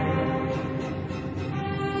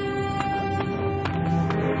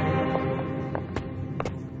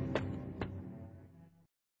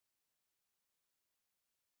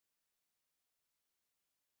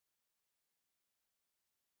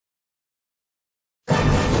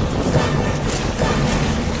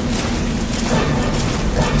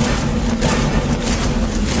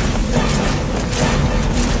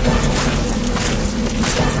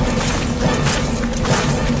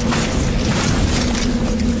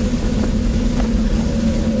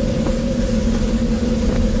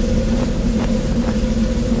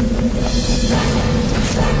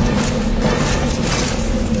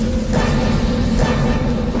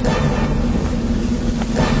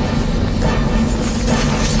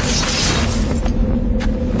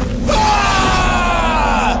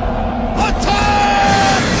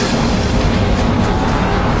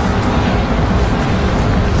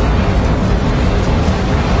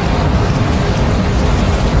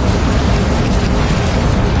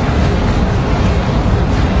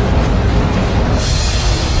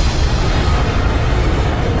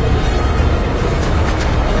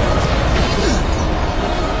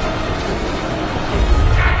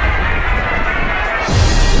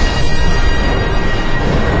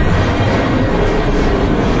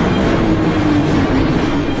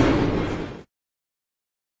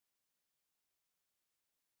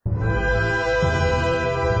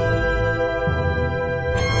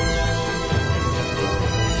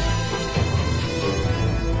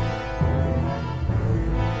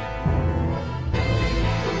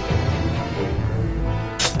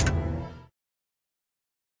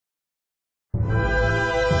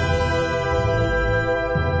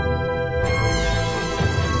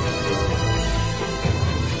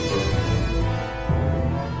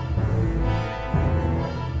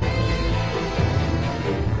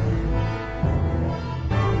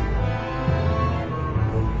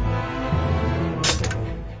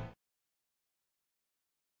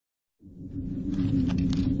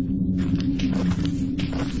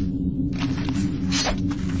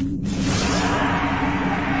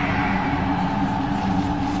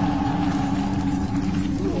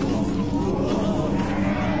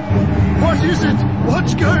 What is it?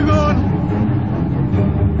 What's going on?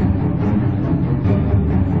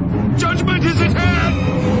 Judgment is at hand!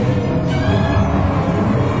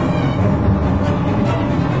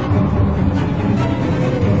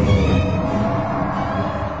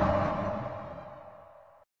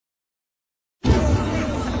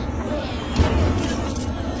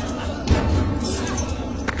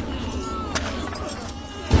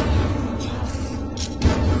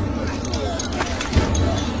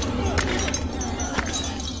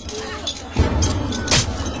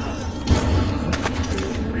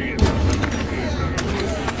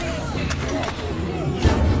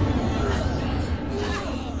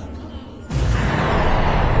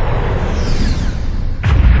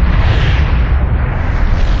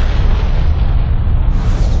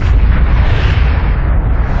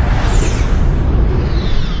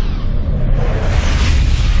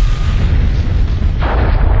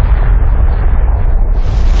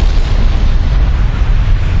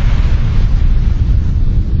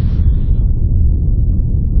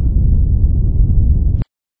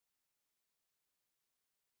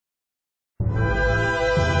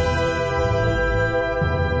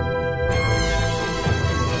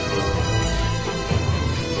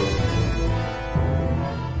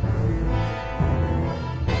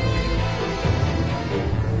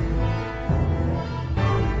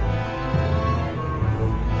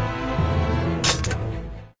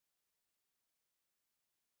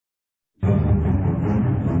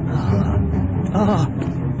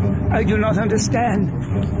 I do not understand.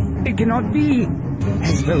 It cannot be.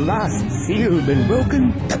 Has the last seal been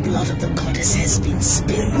broken? The blood of the goddess has been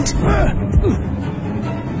spilled.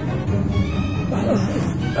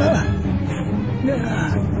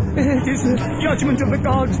 It is the judgment of the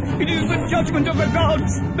gods. It is the judgment of the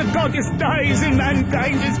gods. The goddess dies and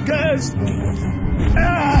mankind is cursed.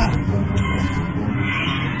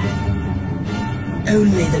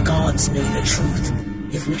 Only the gods know the truth,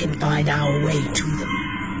 if we can find our way to them.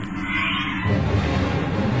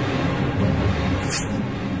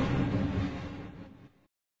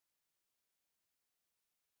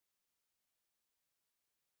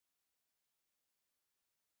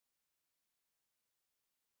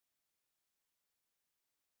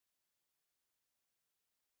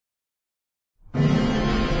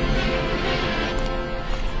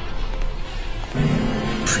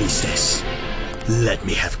 Priestess, let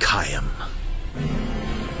me have Khaim.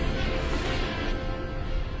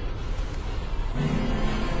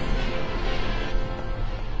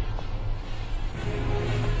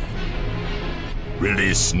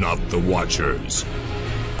 Release not the Watchers.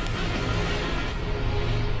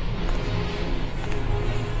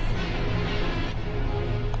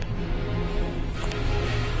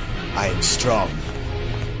 I am strong.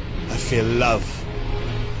 I feel love.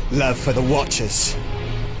 Love for the Watchers.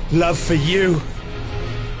 Love for you.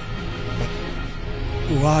 But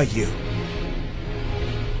who are you?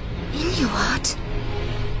 Inuart?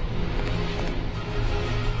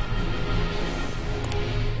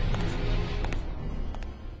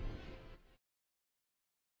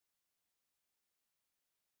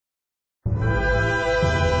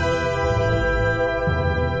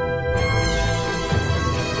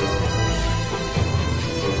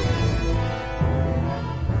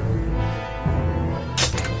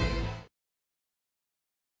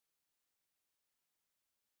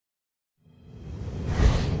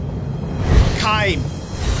 Khaim!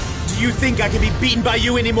 Do you think I can be beaten by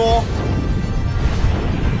you anymore?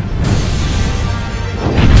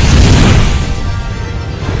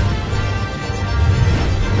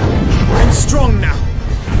 I'm strong now.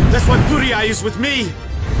 That's why Furiai is with me.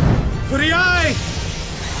 Furiai!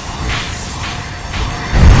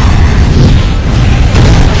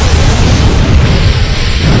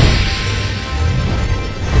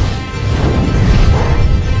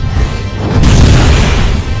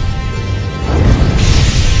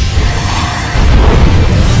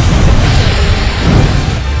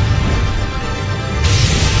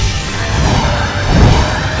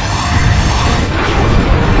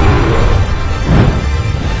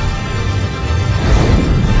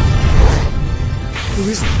 Who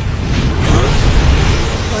is...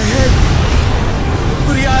 My head...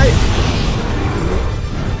 Furiai!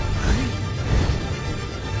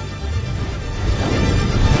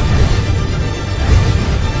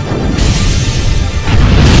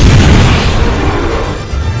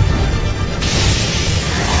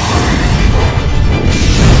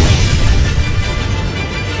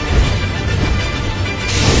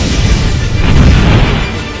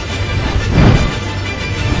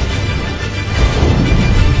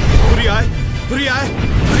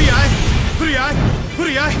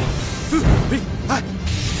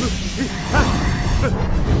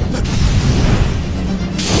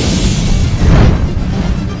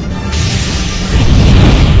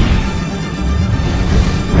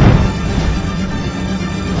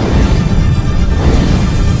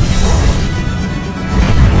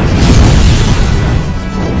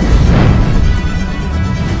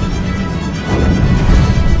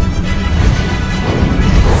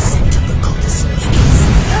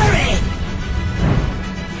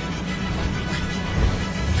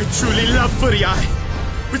 Truly love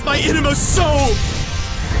Furiai with my innermost soul!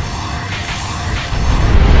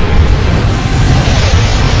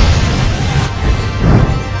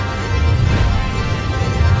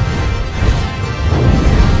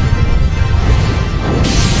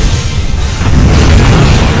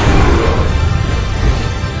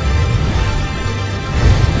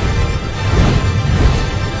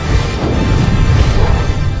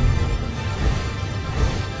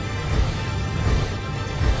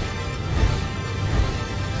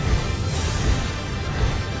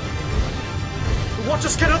 The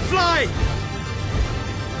Watchers cannot fly!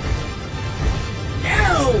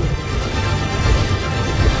 No!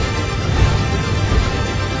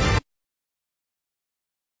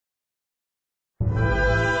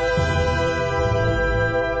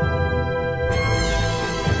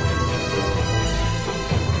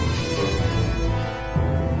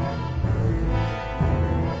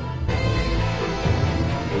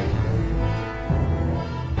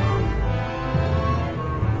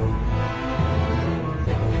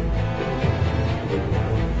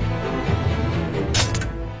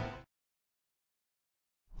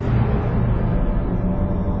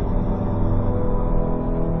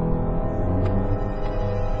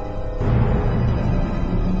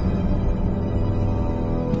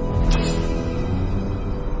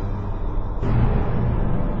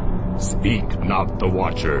 Speak not the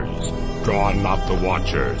Watchers. Draw not the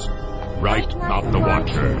Watchers. Write not the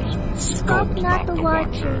Watchers. Sculpt not the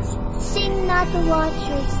Watchers. Sing not the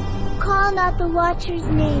Watchers. Call not the Watcher's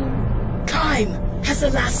name. Kime, has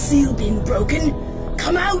the last seal been broken?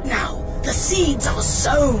 Come out now! The seeds are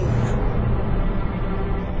sown!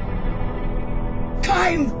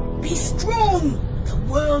 Kime, be strong! The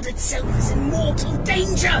world itself is in mortal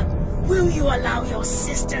danger! Will you allow your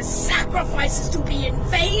sister's sacrifices to be in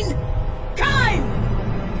vain? Kime!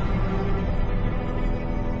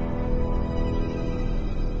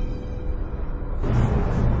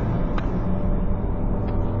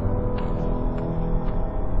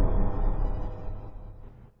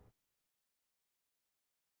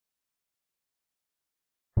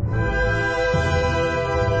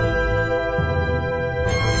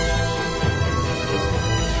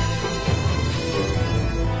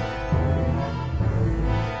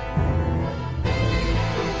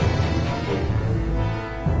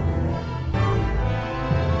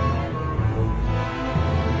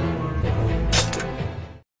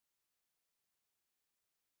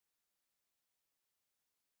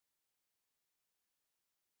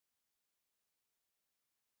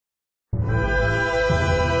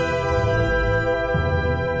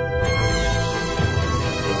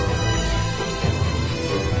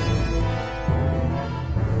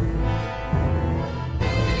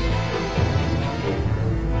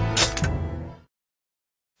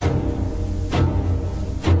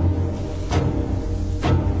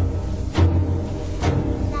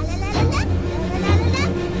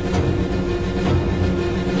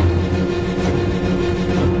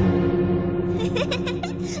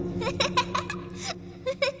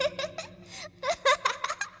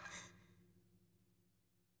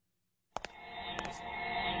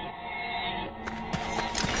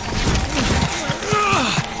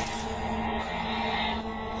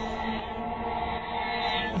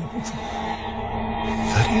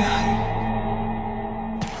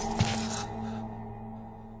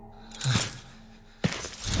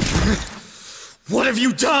 What have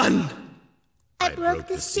you done? I broke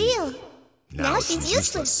the seal. Now she's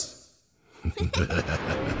useless. The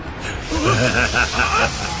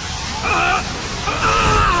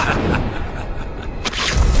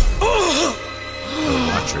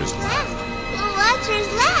Watchers laugh. The Watchers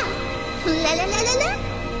laugh. La la la la la.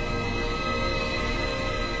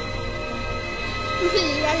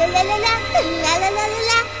 La la la la la. La la la la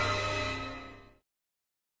la.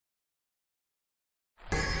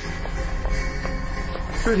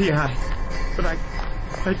 Pretty Eye, but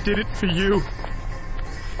I did it for you.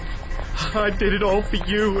 I did it all for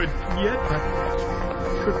you, and yet I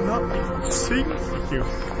could not even sing for you.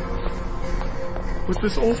 Was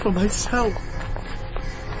this all for myself?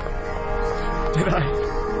 Did I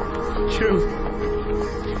kill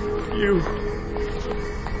you?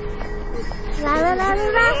 La la la la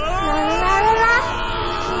la. La la la la.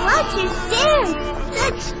 Watchers dance.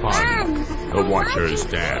 Such fun. The Watchers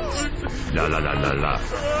dance. La la la la la.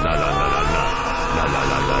 La la la la la. La la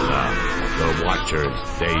la la la. The Watchers,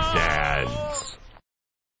 they dance.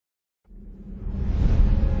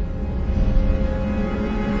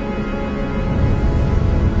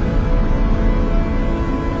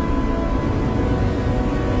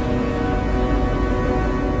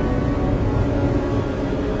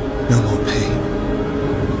 No more pain.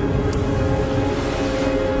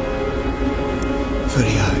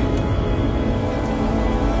 Pretty Eye.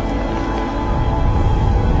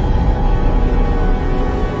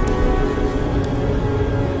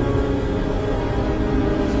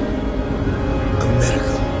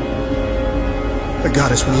 The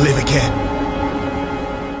goddess will live again.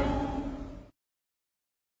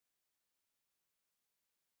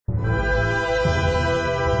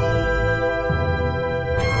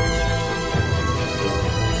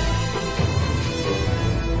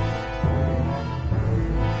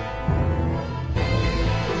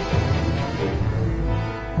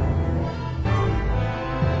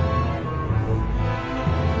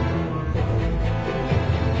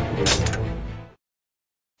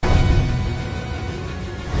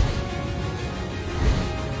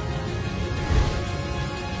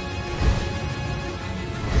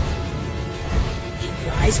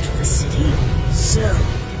 To the city. So,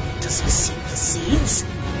 does he seek the seeds?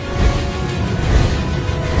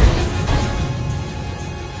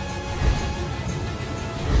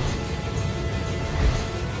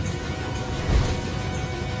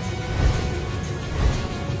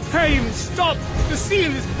 Kime, stop! The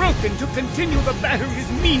seal is broken. To continue the battle is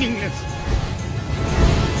meaningless.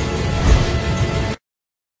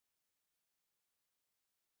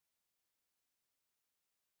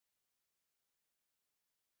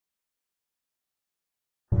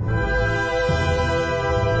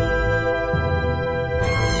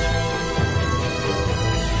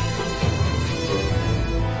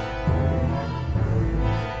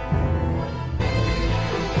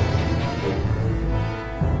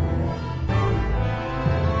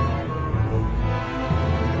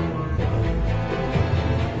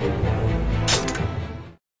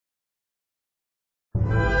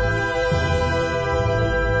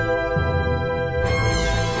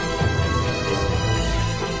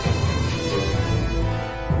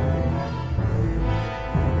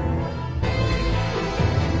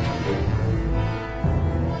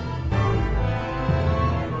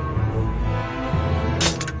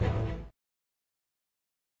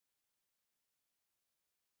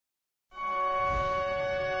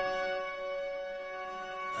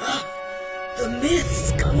 The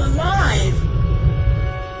myths come alive!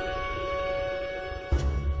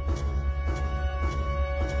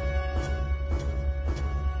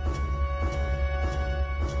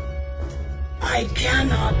 I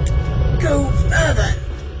cannot go further.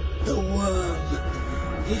 The worm.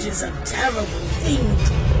 It is a terrible thing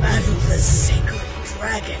to battle the sacred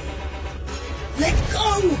dragon. Let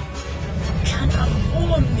go! You cannot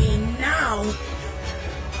warn me now.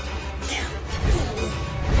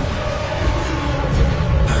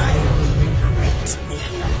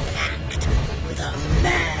 Making a pact with a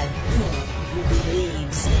mad fool who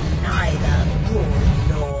believes in neither good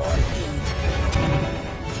nor evil.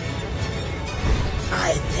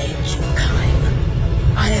 I thank you, Kaim.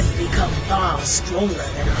 I have become far stronger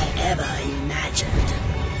than I ever imagined.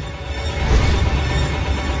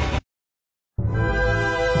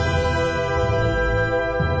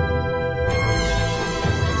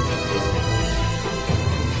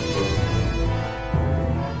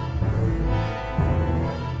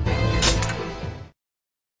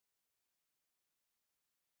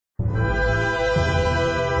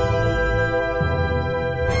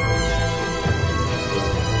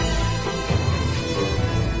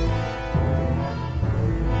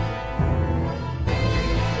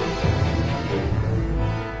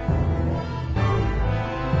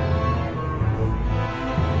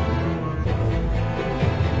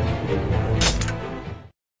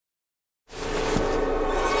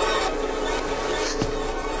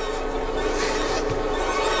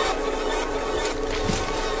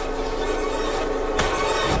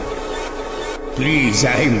 Please, I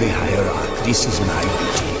am the Hierarch. This is my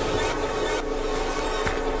duty.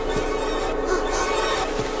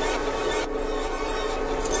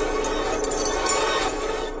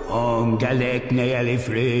 Om galek ne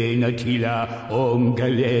alifre natila. Om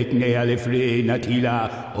galek ne alifre natila.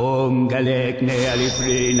 Om galek ne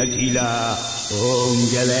alifre natila. Om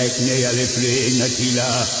galek ne alifre natila.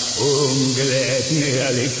 Om galek ne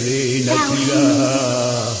alifre natila.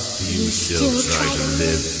 You still try to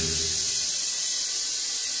live.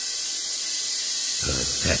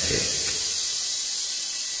 Pathetic.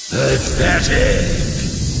 Pathetic.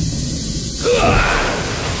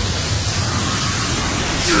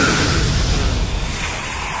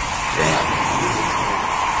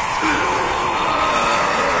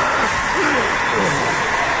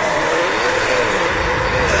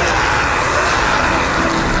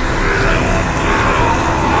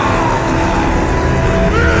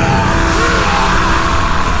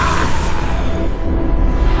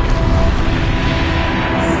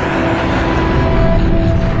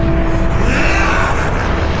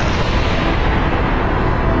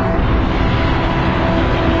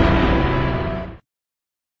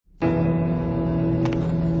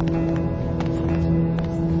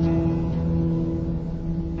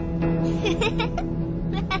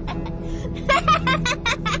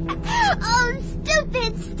 Oh,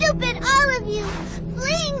 stupid, all of you!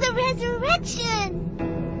 Fleeing the resurrection!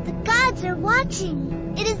 The gods are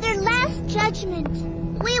watching. It is their last judgment.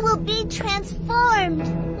 We will be transformed.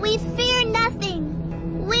 We fear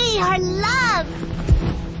nothing. We are loved.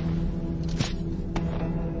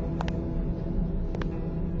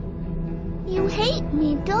 You hate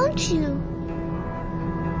me, don't you?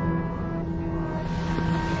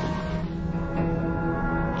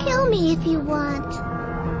 Kill me if you want.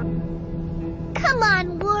 Come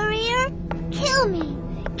on, warrior. Kill me.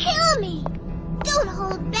 Kill me. Don't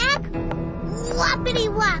hold back.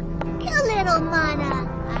 Whoppity-whop. Kill little Mana.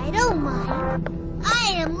 I don't mind.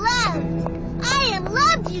 I am loved. I am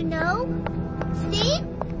loved, you know. See?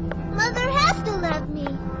 Mother has to love me.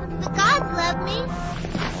 If the gods love me.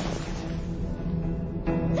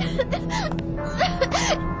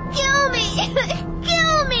 Kill me.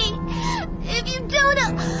 Kill me. If you don't,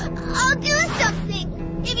 I'll do something.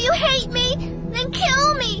 If you hate me, then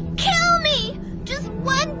kill me. Kill me. Just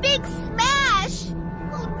one big smash.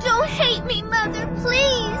 Oh,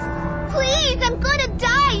 I'm gonna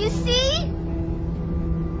die, you see?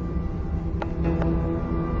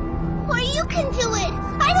 Or you can do it.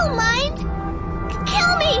 I don't mind.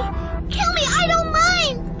 Kill me! Kill me! I don't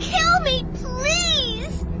mind! Kill me,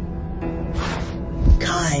 please!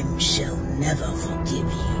 Time shall never forgive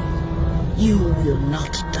you. You will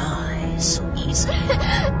not die so easily.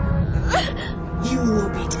 You will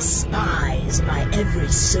be despised by every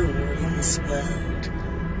soul in this world,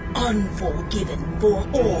 unforgiven for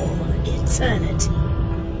all eternity.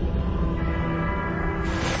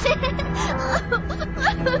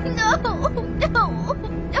 No.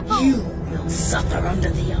 You will suffer under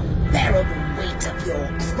the unbearable weight of your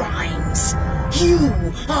crimes. You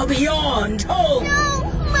are beyond hope. No,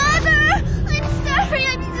 Mother!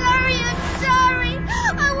 I'm sorry.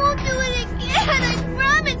 I won't do it again. I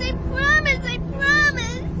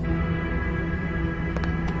promise.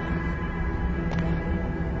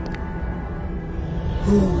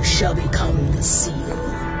 Who shall become the seal?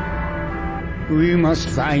 We must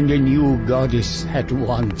find a new goddess at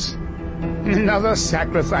once. Another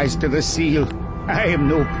sacrifice to the seal. I am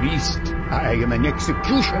no priest. I am an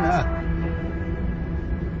executioner.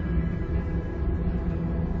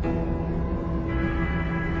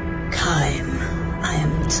 Kaim, I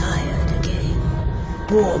am tired again.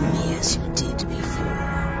 Warm me as you did before.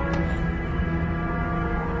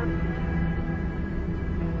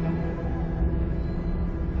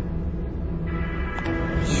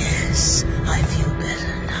 Yes, I feel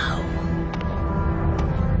better now.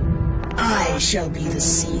 I shall be the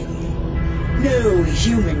seal. No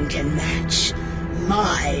human can match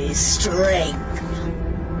my strength.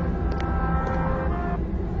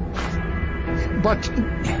 But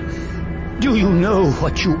do you know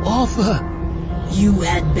what you offer? You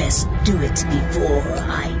had best do it before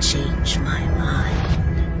I change my mind.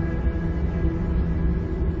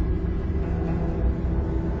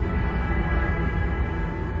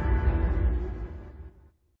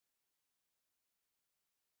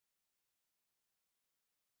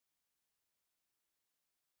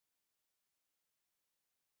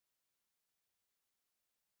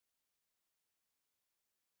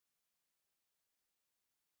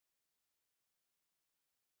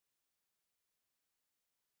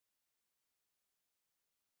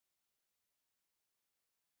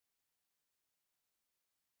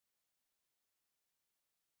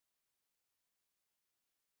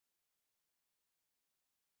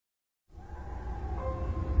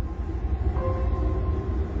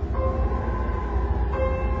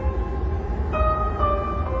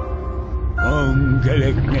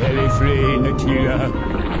 Galek nearly free Natila.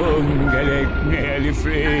 Galek nearly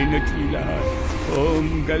free Natila.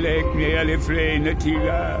 Galek nearly free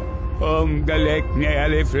Natila. Galek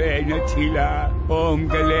nearly free Natila.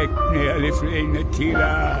 Galek nearly free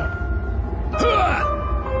Natila.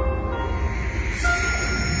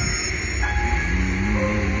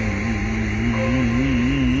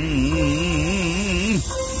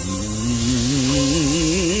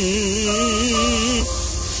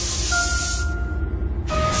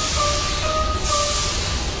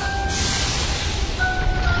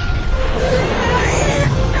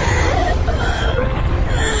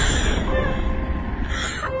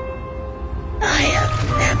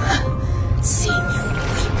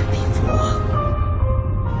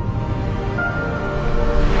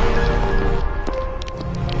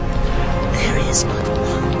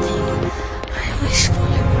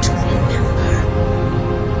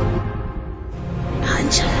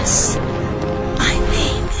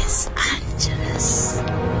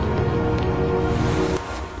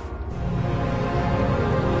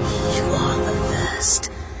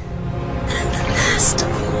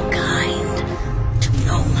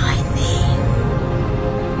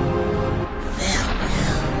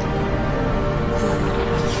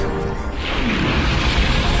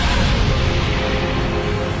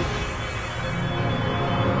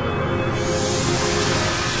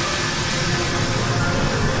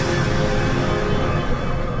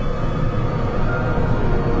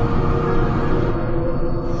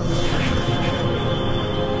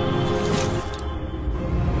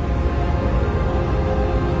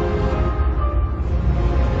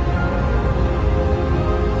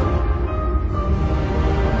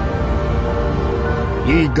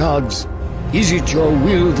 Ye gods, is it your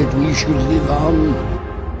will that we should live on?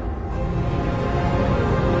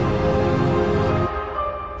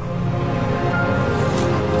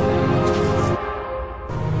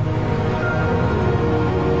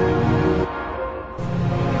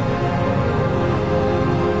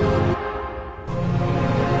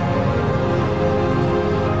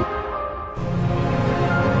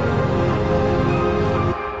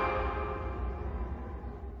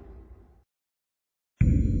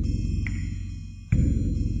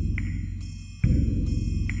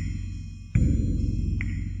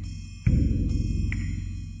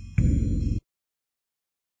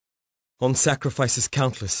 On sacrifices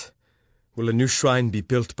countless, will a new shrine be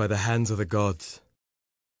built by the hands of the gods.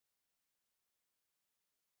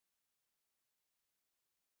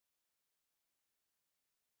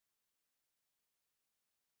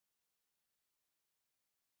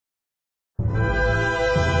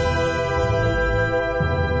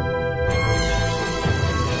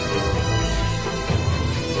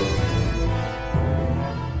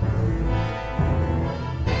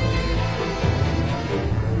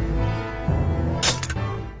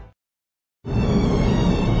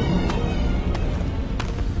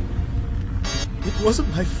 It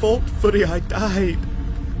wasn't my fault Furiai died.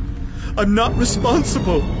 I'm not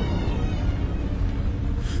responsible.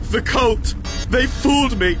 The cult, they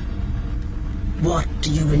fooled me. What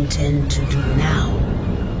do you intend to do now?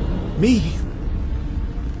 Me?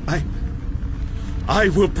 I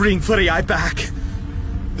will bring Furiai back.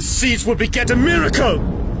 The seeds will beget a miracle!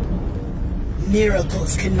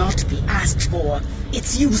 Miracles cannot be asked for.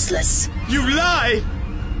 It's useless. You lie!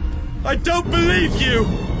 I don't believe you!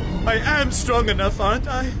 I am strong enough, aren't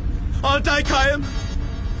I? Aren't I, Khaim?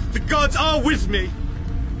 The gods are with me!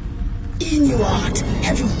 Inuart,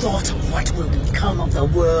 have you thought of what will become of the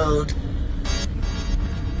world?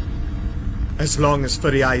 As long as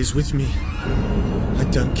Furiai is with me, I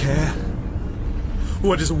don't care.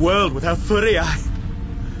 What is a world without Furiai?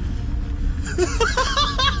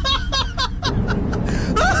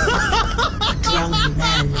 A drowning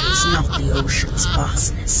man knows not the ocean's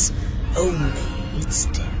vastness, only its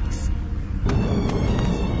depth.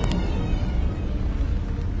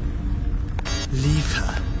 Leave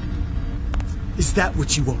her. Is that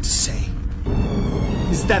what you want to say?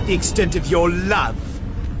 Is that the extent of your love?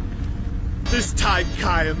 This time,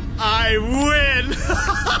 Khaim, I win!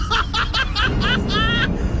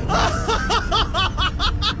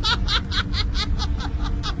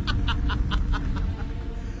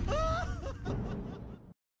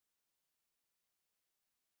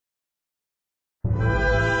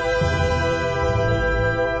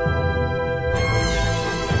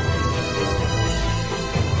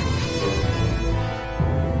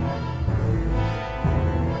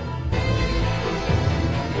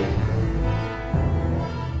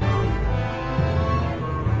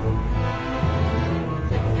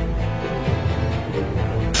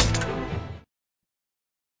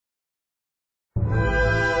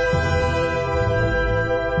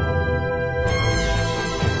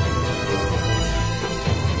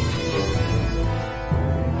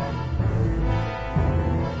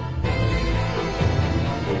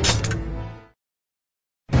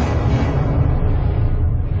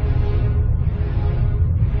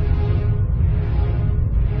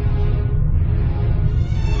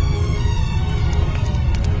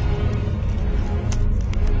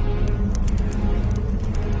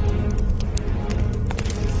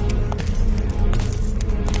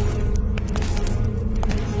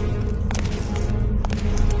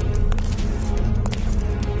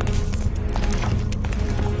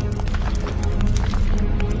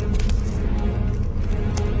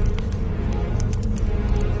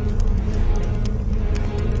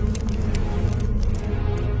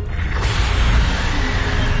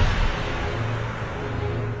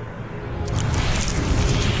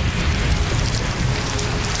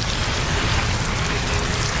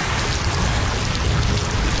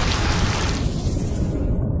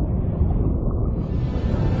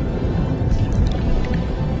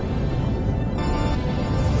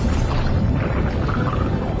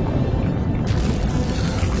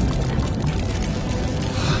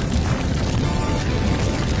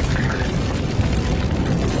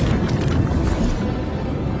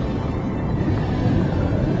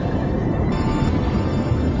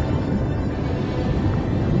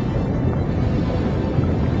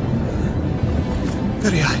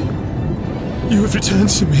 Furiai, you have returned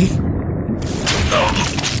to me.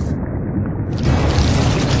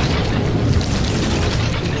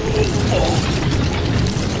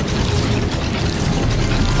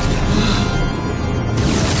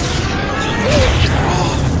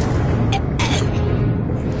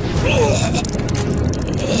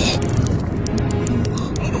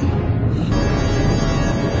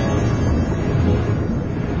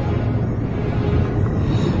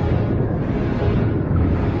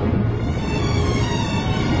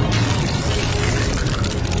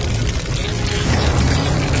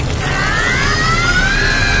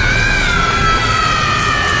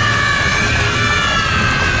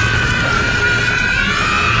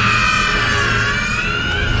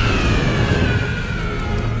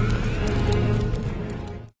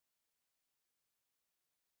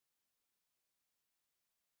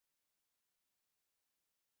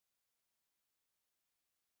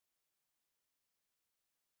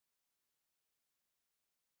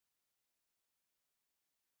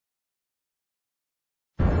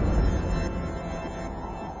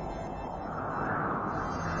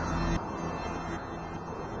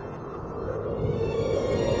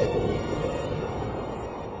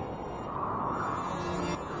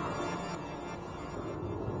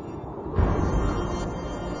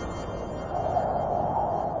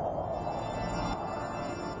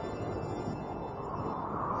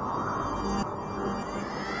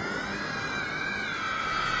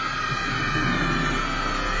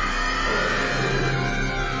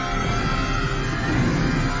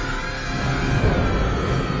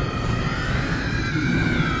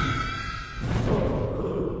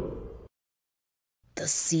 the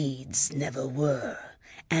seeds never were,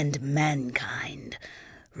 and mankind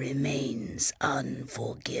remains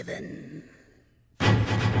unforgiven.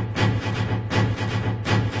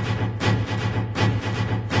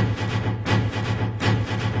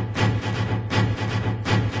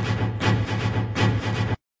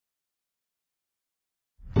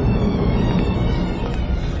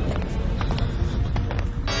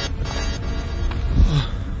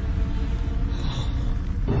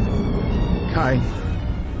 Kain,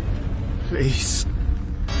 please,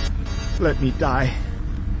 let me die,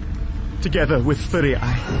 together with Furi.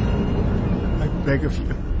 I beg of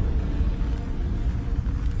you.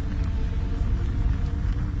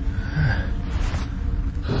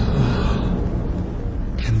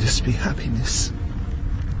 Can this be happiness?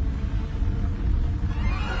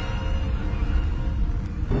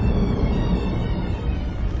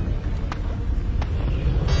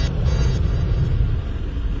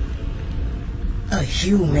 A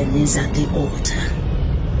human is at the altar.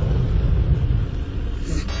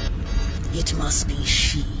 It must be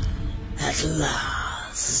she, at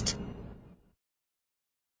last.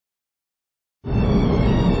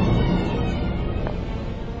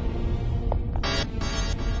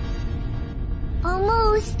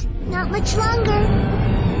 Almost. Not much longer.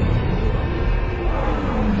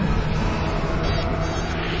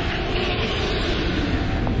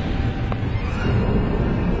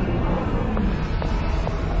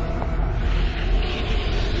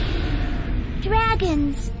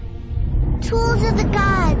 Dragons. Tools of the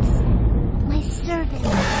gods. My servant.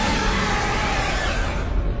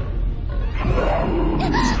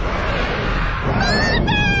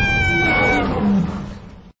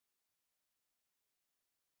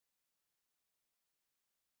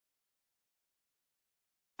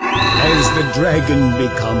 As the dragon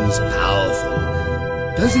becomes powerful,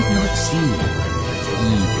 does it not seem that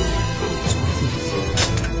evil goes with it?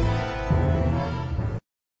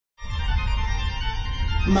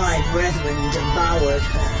 My brethren devoured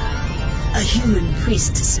her. A human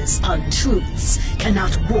priestess's untruths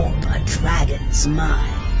cannot warp a dragon's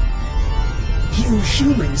mind. You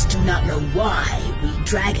humans do not know why we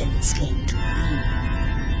dragons came to be.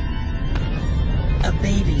 A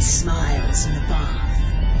baby smiles in the bath.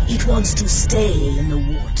 It wants to stay in the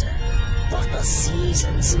water, but the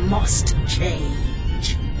seasons must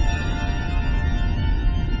change.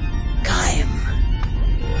 Kaim,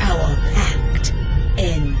 our pact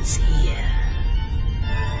ends here.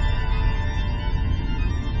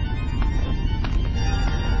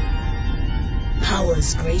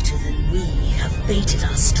 Powers greater than we have fated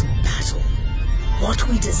us to battle. What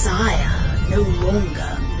we desire no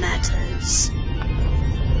longer matters.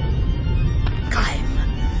 Kaim,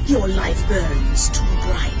 your life burns too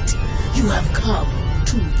bright. You have come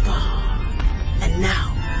too far. And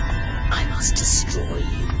now, I must destroy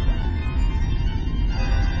you.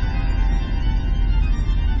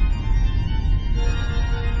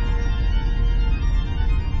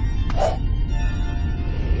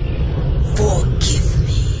 Forgive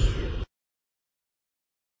me.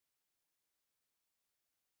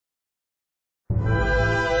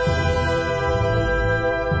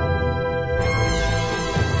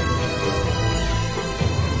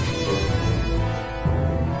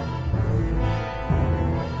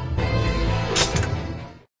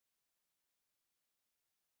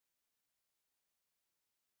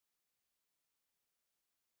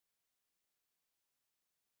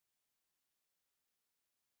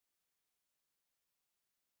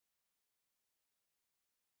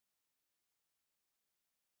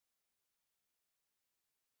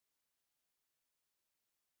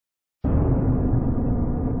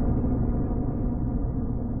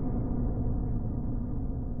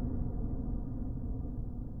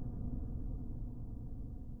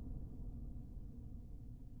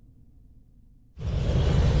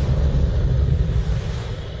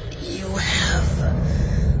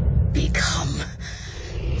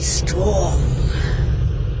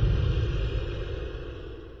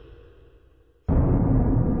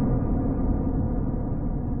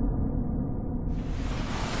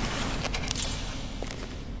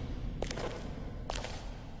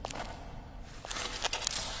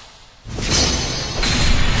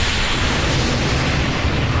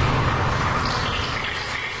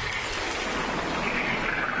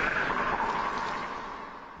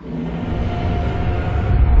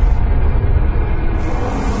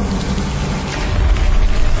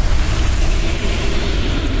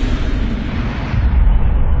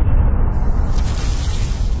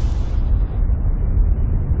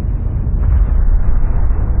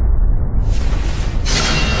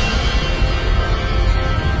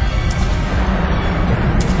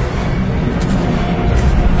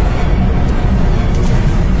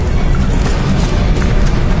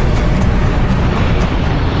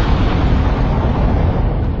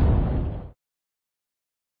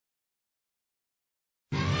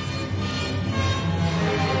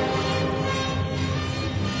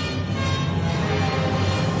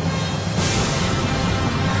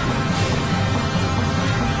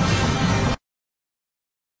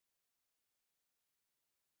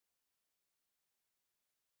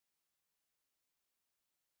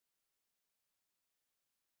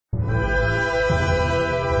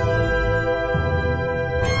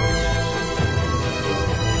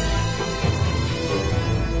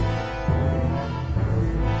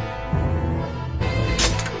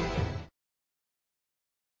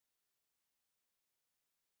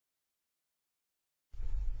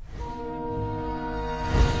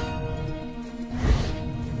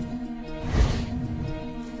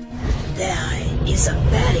 is a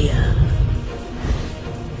barrier.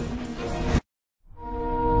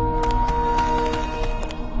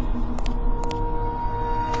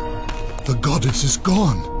 The goddess is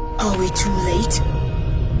gone. Are we too late?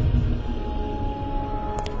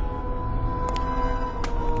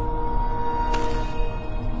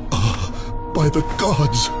 By the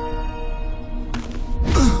gods!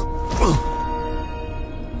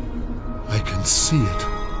 I can see it.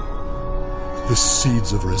 The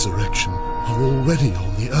seeds of resurrection are already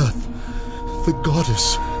on the earth. The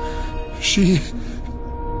goddess, she...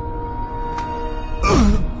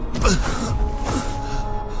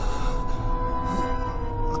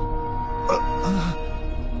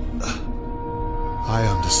 I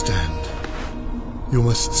understand. You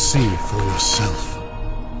must see for yourself.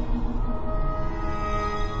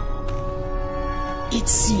 It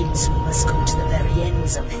seems we must go to the very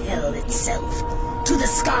ends of hell itself, to the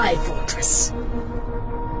Sky Fortress.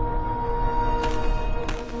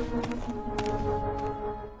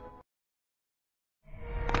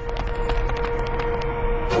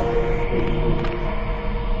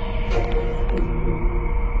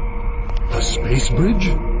 A space bridge?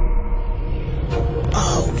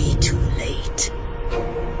 Are we too late?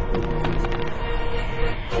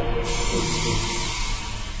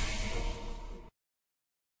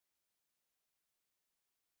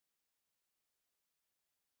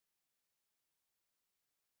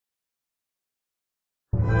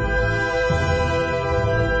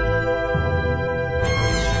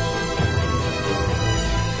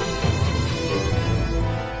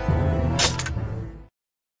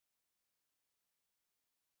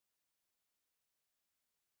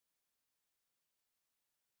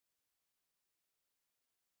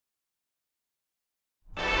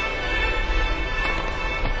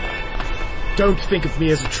 Don't think of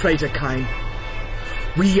me as a traitor, Kain.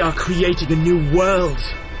 We are creating a new world.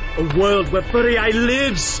 A world where Furiae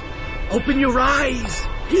lives. Open your eyes.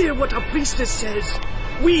 Hear what our priestess says.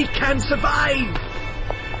 We can survive.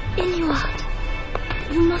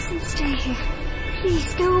 Inuart, you mustn't stay here.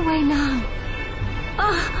 Please go away now.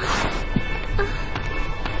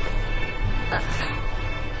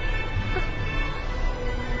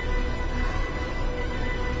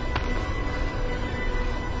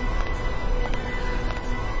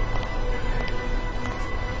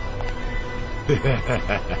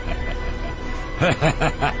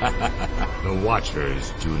 The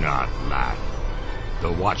Watchers do not laugh.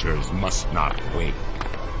 The Watchers must not wake.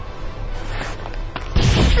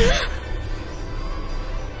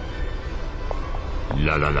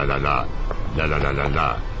 La la la la la, la la la la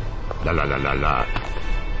la, la la la la la,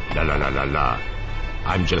 la la la la la.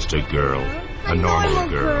 I'm just a girl, a normal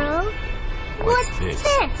girl. What's this?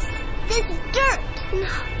 This dirt. No,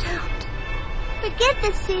 don't. Forget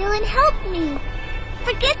the seal and help me.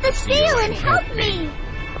 Forget the seal and help me.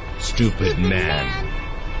 Stupid man.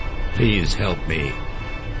 Please help me.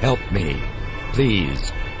 Help me.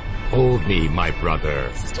 Please. Hold me, my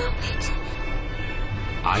brother. Stop it.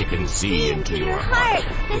 I can see into your heart.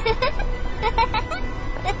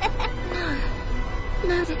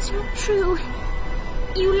 No, that's not true.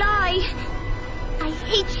 You lie. I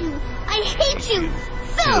hate you. I hate you.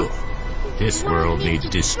 Filth. This world needs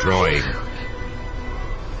destroying.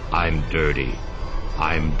 I'm dirty.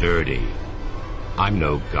 I'm dirty. I'm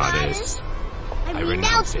no goddess. I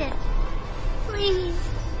renounce it. Please.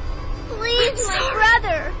 Please, my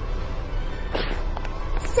brother.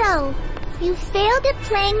 So, you failed at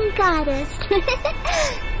playing goddess.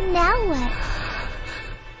 Now what?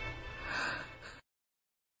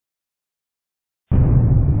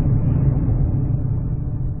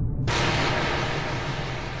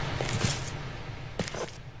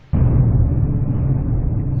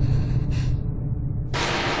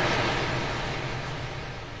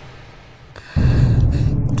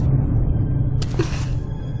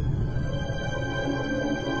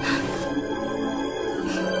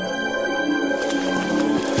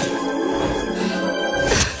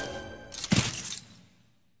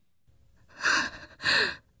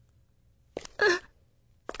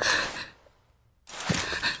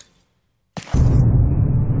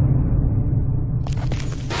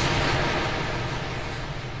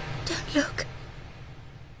 Look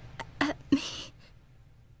at me.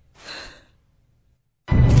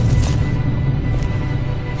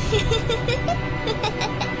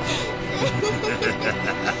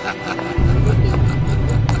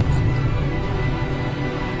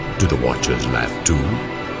 Do the Watchers laugh too?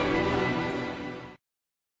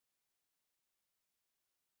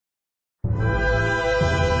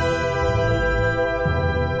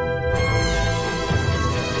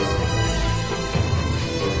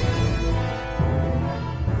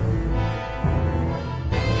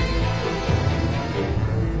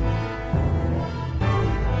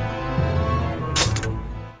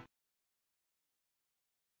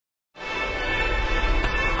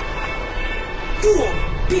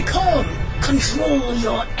 Control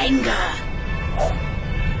your anger.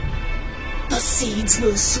 The seeds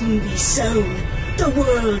will soon be sown. The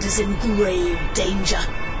world is in grave danger.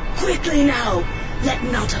 Quickly now, let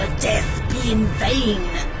not her death be in vain.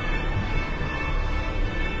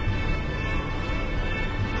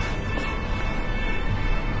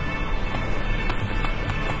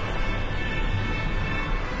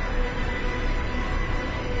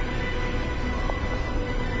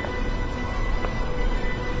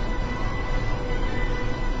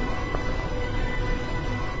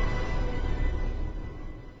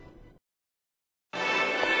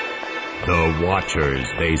 The Watchers,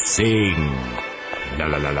 they sing. La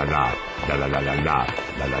la la la la, la la la la la,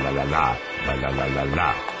 la la la la la, la la la la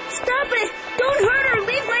la. Stop it! Don't hurt her!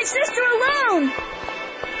 Leave my sister alone!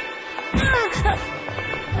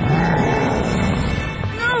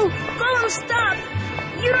 No! Gollum, stop!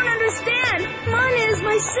 You don't understand! Mana is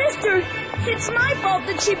my sister! It's my fault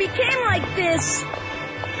that she became like this!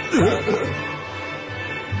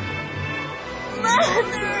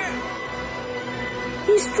 Mother!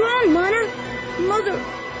 Be strong, Mana! Mother,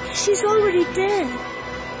 she's already dead.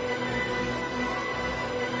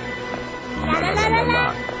 La la la la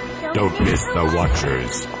la. Don't miss the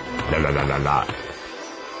Watchers. La la la la la.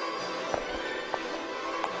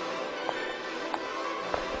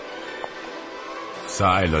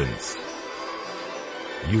 Silence.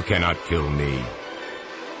 You cannot kill me.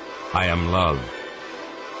 I am loved.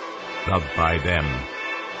 Loved by them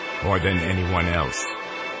more than anyone else.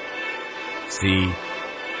 See?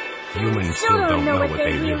 Humans still don't know what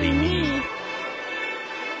they really need.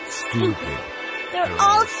 Stupid. They're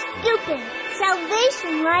all stupid.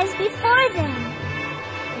 Salvation lies before them.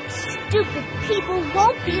 But stupid people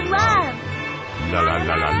won't be loved. La la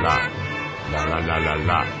la la la. La la la la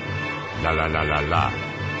la. La la la la la.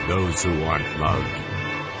 Those who aren't loved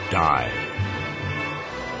die.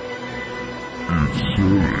 If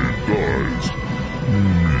Surrey dies,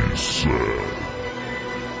 me sad.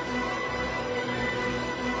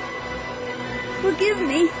 Forgive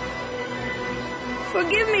me.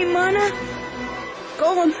 Forgive me, Mana.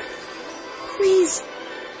 Gollum, please,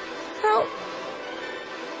 help.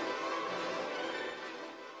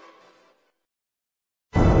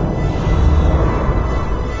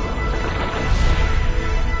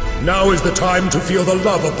 Now is the time to feel the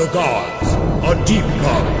love of the gods. A deep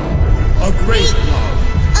love. A great love.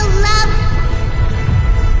 A love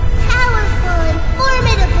powerful and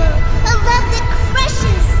formidable. A love that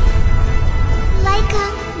crushes like a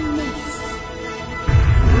mace.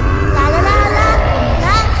 La la la la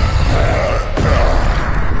la.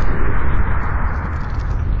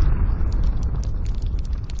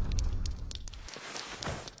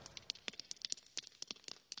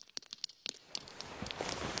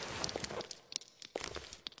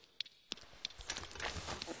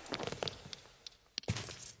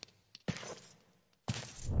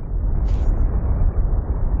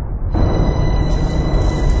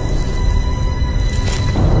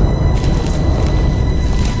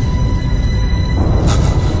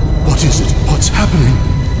 What is it? What's happening?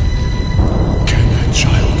 Can that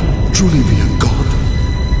child truly be a god?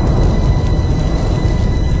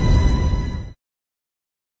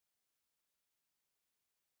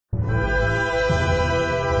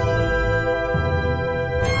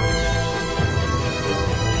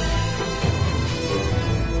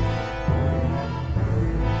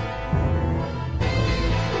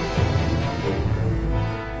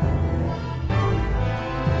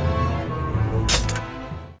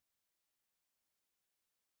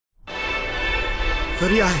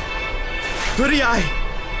 Furiai!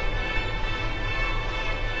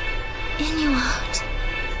 Inuart.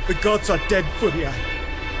 The gods are dead, Furiai.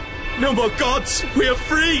 No more gods! We are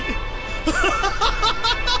free!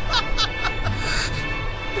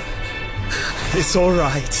 It's all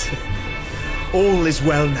right. All is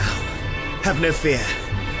well now. Have no fear.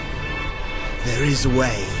 There is a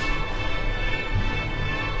way.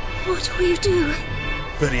 What will you do?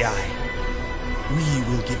 Furiai, we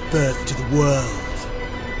will give birth to the world.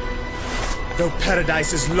 Though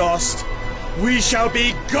paradise is lost, we shall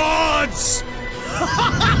be gods!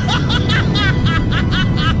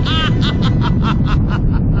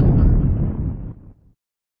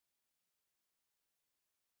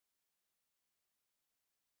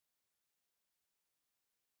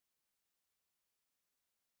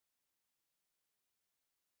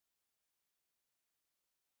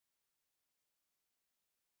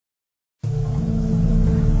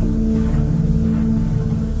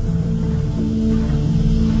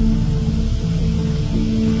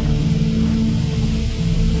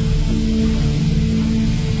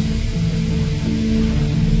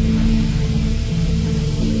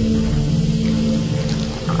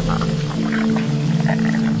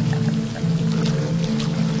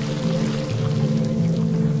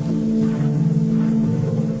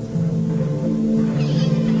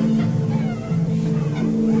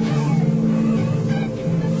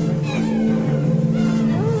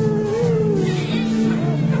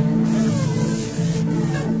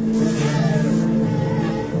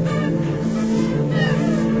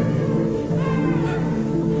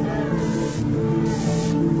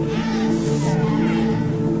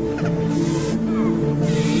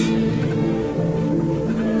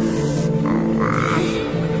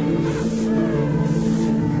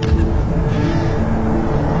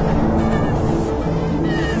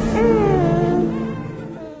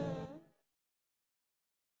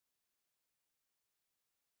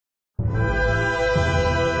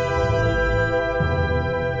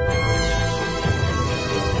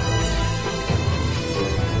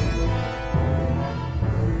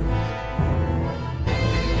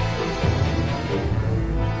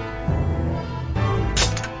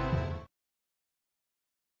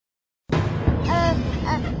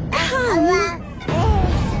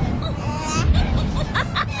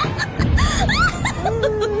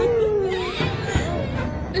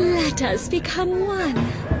 Let us become one,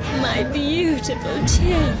 my beautiful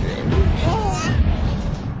children.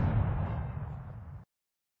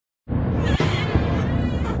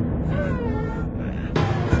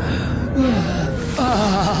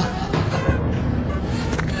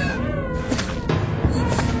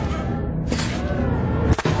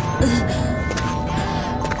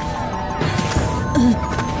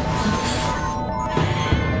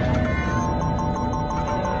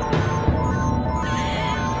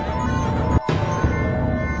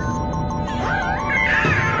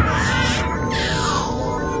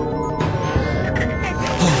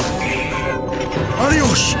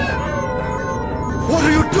 What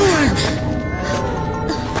are you doing?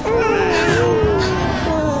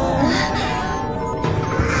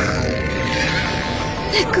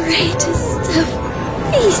 The greatest of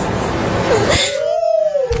feasts.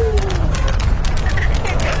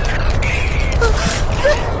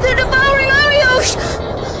 They're devouring Arios!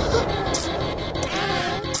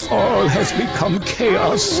 All has become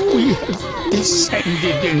chaos. We have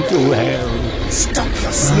descended into hell. Stop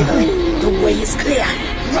your slithering. The way is clear.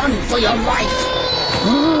 Run for your life.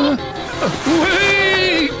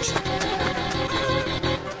 Wait!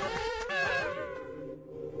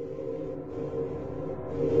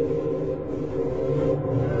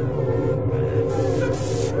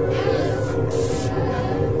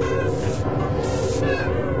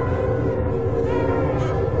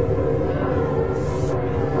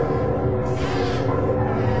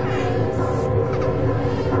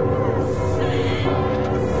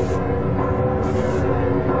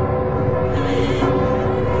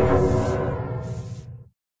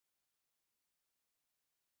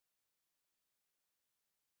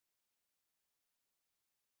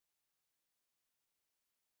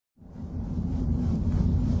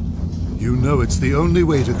 You know it's the only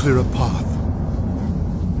way to clear a path.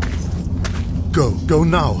 Go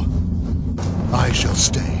now. I shall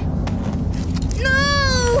stay.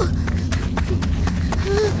 No!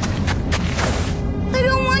 I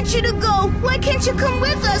don't want you to go. Why can't you come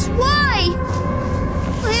with us? Why?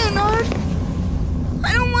 Leonard,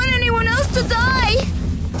 I don't want anyone else to die.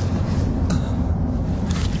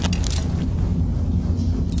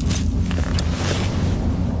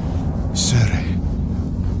 Sere,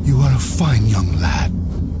 you are a fine young lad.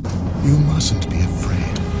 You mustn't be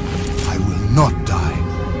afraid. I will not die.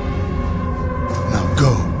 Now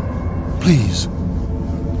go, please.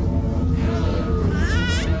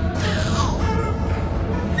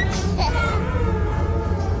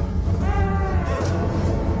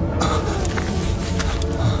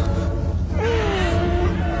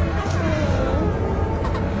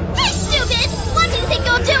 Hey, stupid! What do you think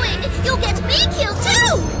you're doing? You'll get me killed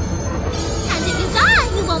too! And if you die,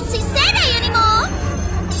 you won't see Sere anymore!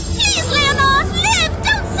 Please, Leonard, live!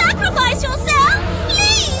 Don't sacrifice yourself!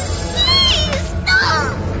 Please! Please! No!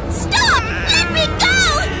 Stop! Let me go!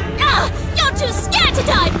 You're too scared to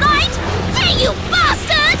die, right? Hey, you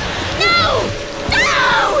bastard! No!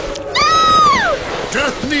 No! No!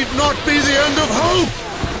 Death need not be the end of hope!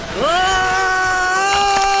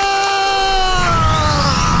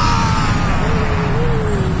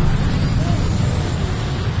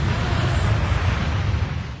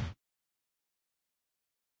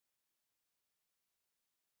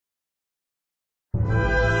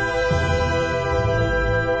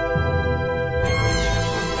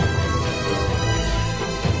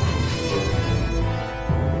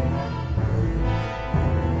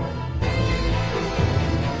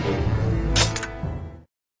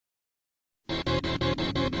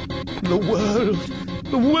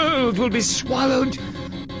 The world will be swallowed.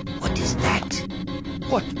 What is that?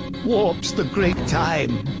 What warps the great time?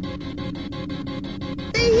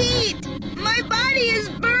 The heat! My body is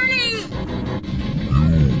burning!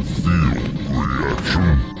 You feel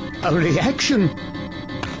reaction? A reaction?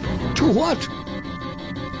 To what?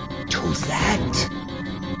 To that.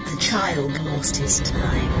 The child lost his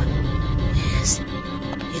time. Yes,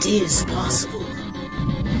 it is possible.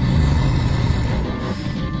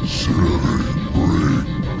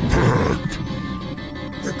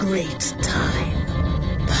 The great time,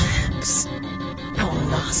 perhaps. Our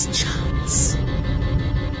last chance.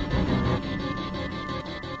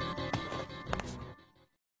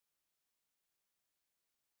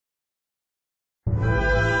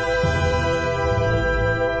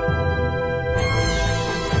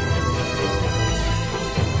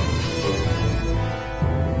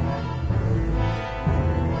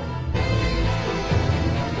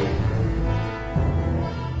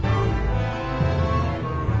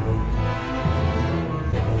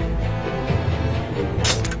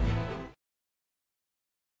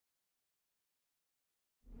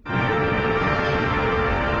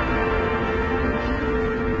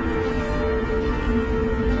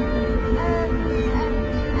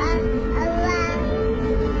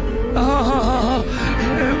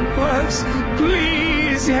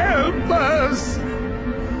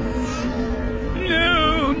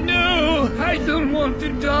 want to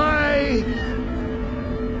die.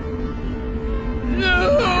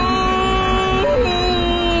 No!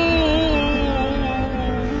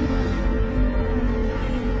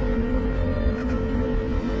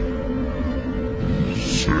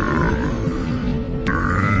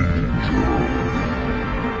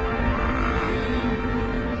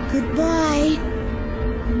 Goodbye.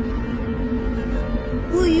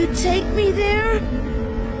 Will you take me there?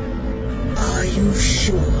 Are you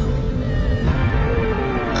sure?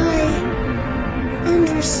 I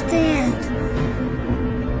understand.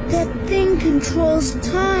 That thing controls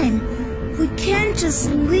time. We can't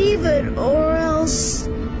just leave it, or else...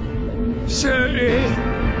 Siri,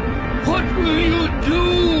 what will you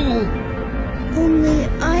do? Only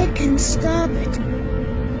I can stop it.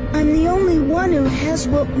 I'm the only one who has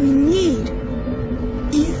what we need.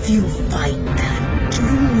 If you fight that, do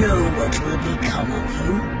you know what will become of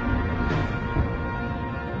you?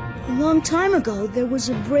 A long time ago, there was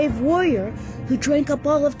a brave warrior who drank up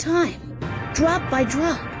all of time, drop by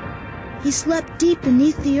drop. He slept deep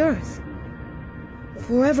beneath the earth,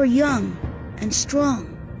 forever young and strong.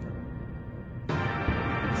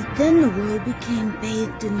 But then the world became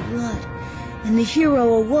bathed in blood, and the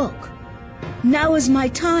hero awoke. Now is my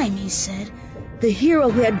time, he said. The hero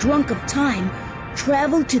who had drunk of time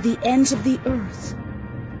traveled to the ends of the earth.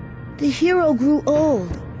 The hero grew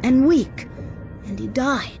old and weak, and he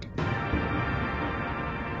died.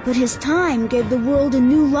 But his time gave the world a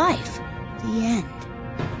new life, the end.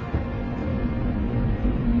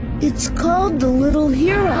 It's called The Little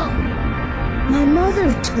Hero. My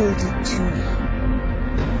mother told it to me.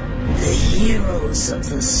 The heroes of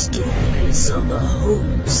the stories are the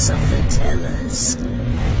hopes of the tellers.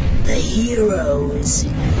 The hero is in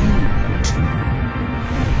you too.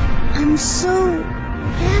 I'm so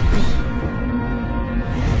happy.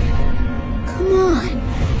 Come on,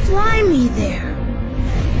 fly me there.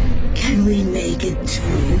 Can we make it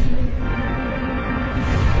too?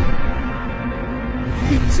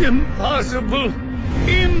 It's impossible.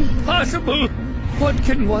 Impossible. What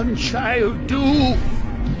can one child do?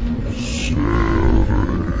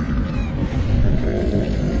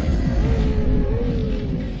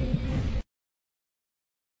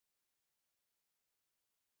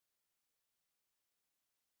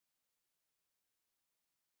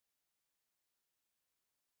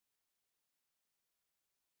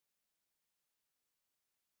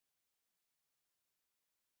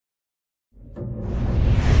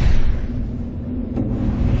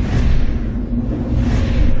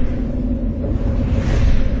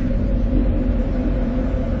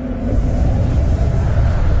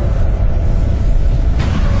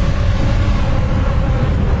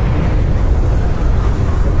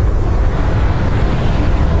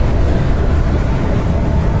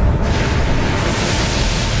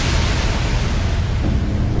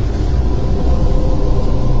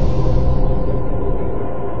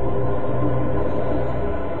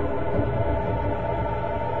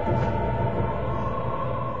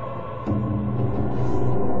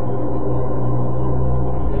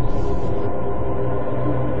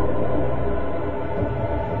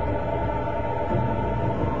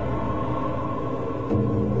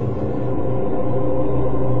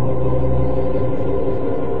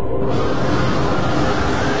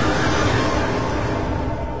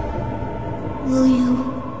 Will you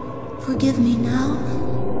forgive me now,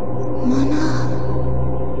 Mana?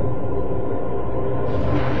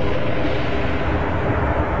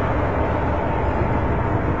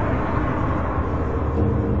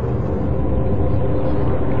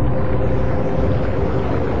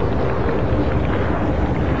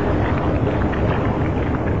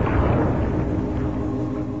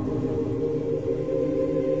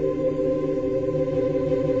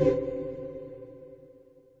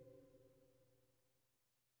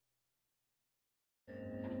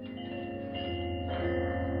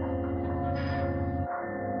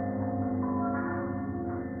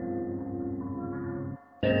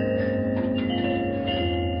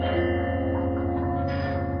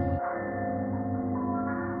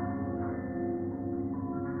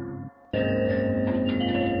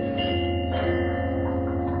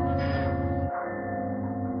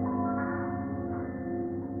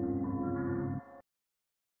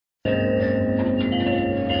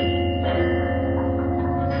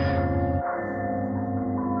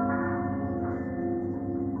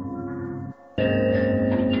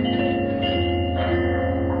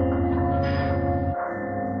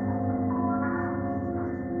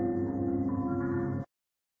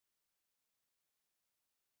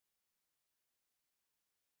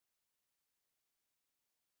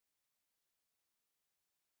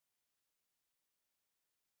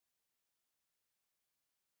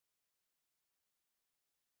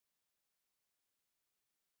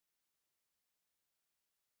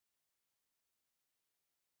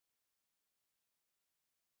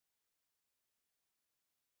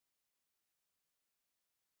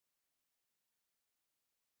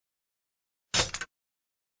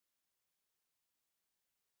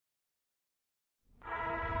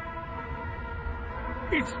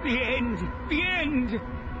 It's the end. The end.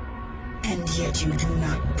 And yet you do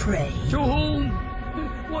not pray. To whom?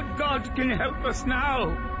 What god can help us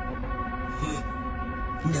now?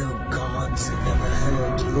 No gods have ever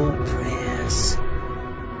heard your prayers.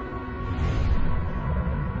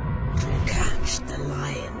 To catch the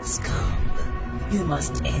lion's cub, you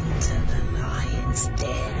must enter the lion's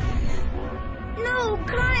den. No,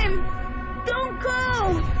 Kaim! Don't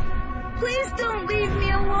go! Please don't leave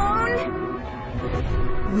me alone!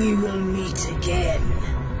 We will meet again,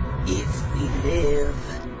 if we live.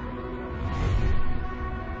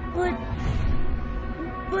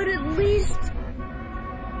 But at least...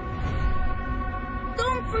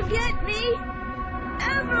 don't forget me!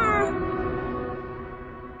 Ever!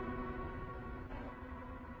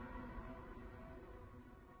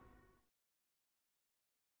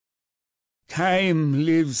 Time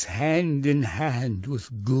lives hand in hand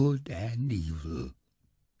with good and evil.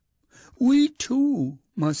 We too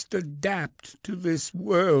must adapt to this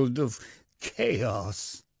world of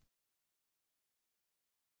chaos.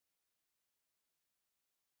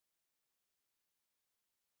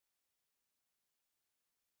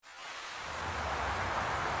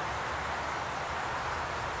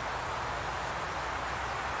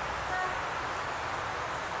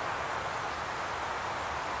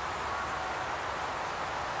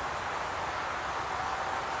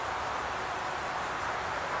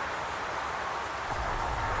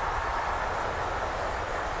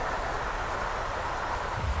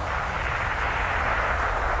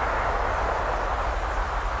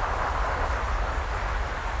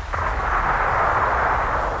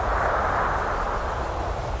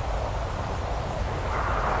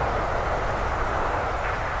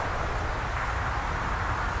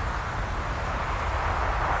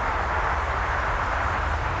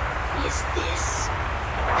 Is this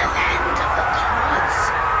the land of the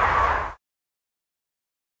gods?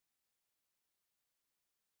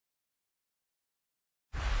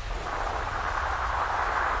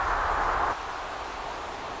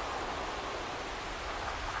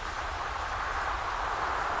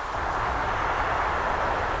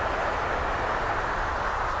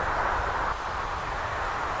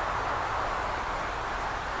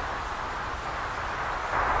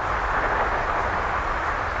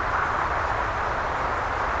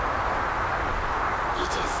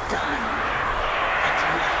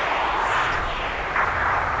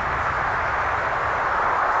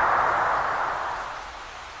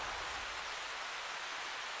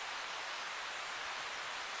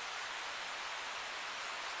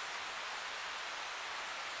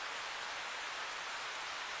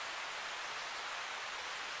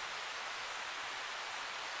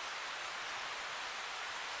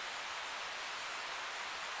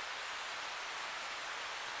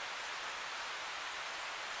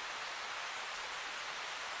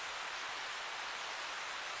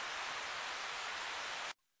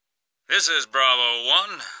 This is Bravo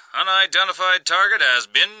 1. Unidentified target has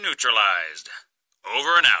been neutralized.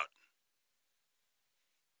 Over and out.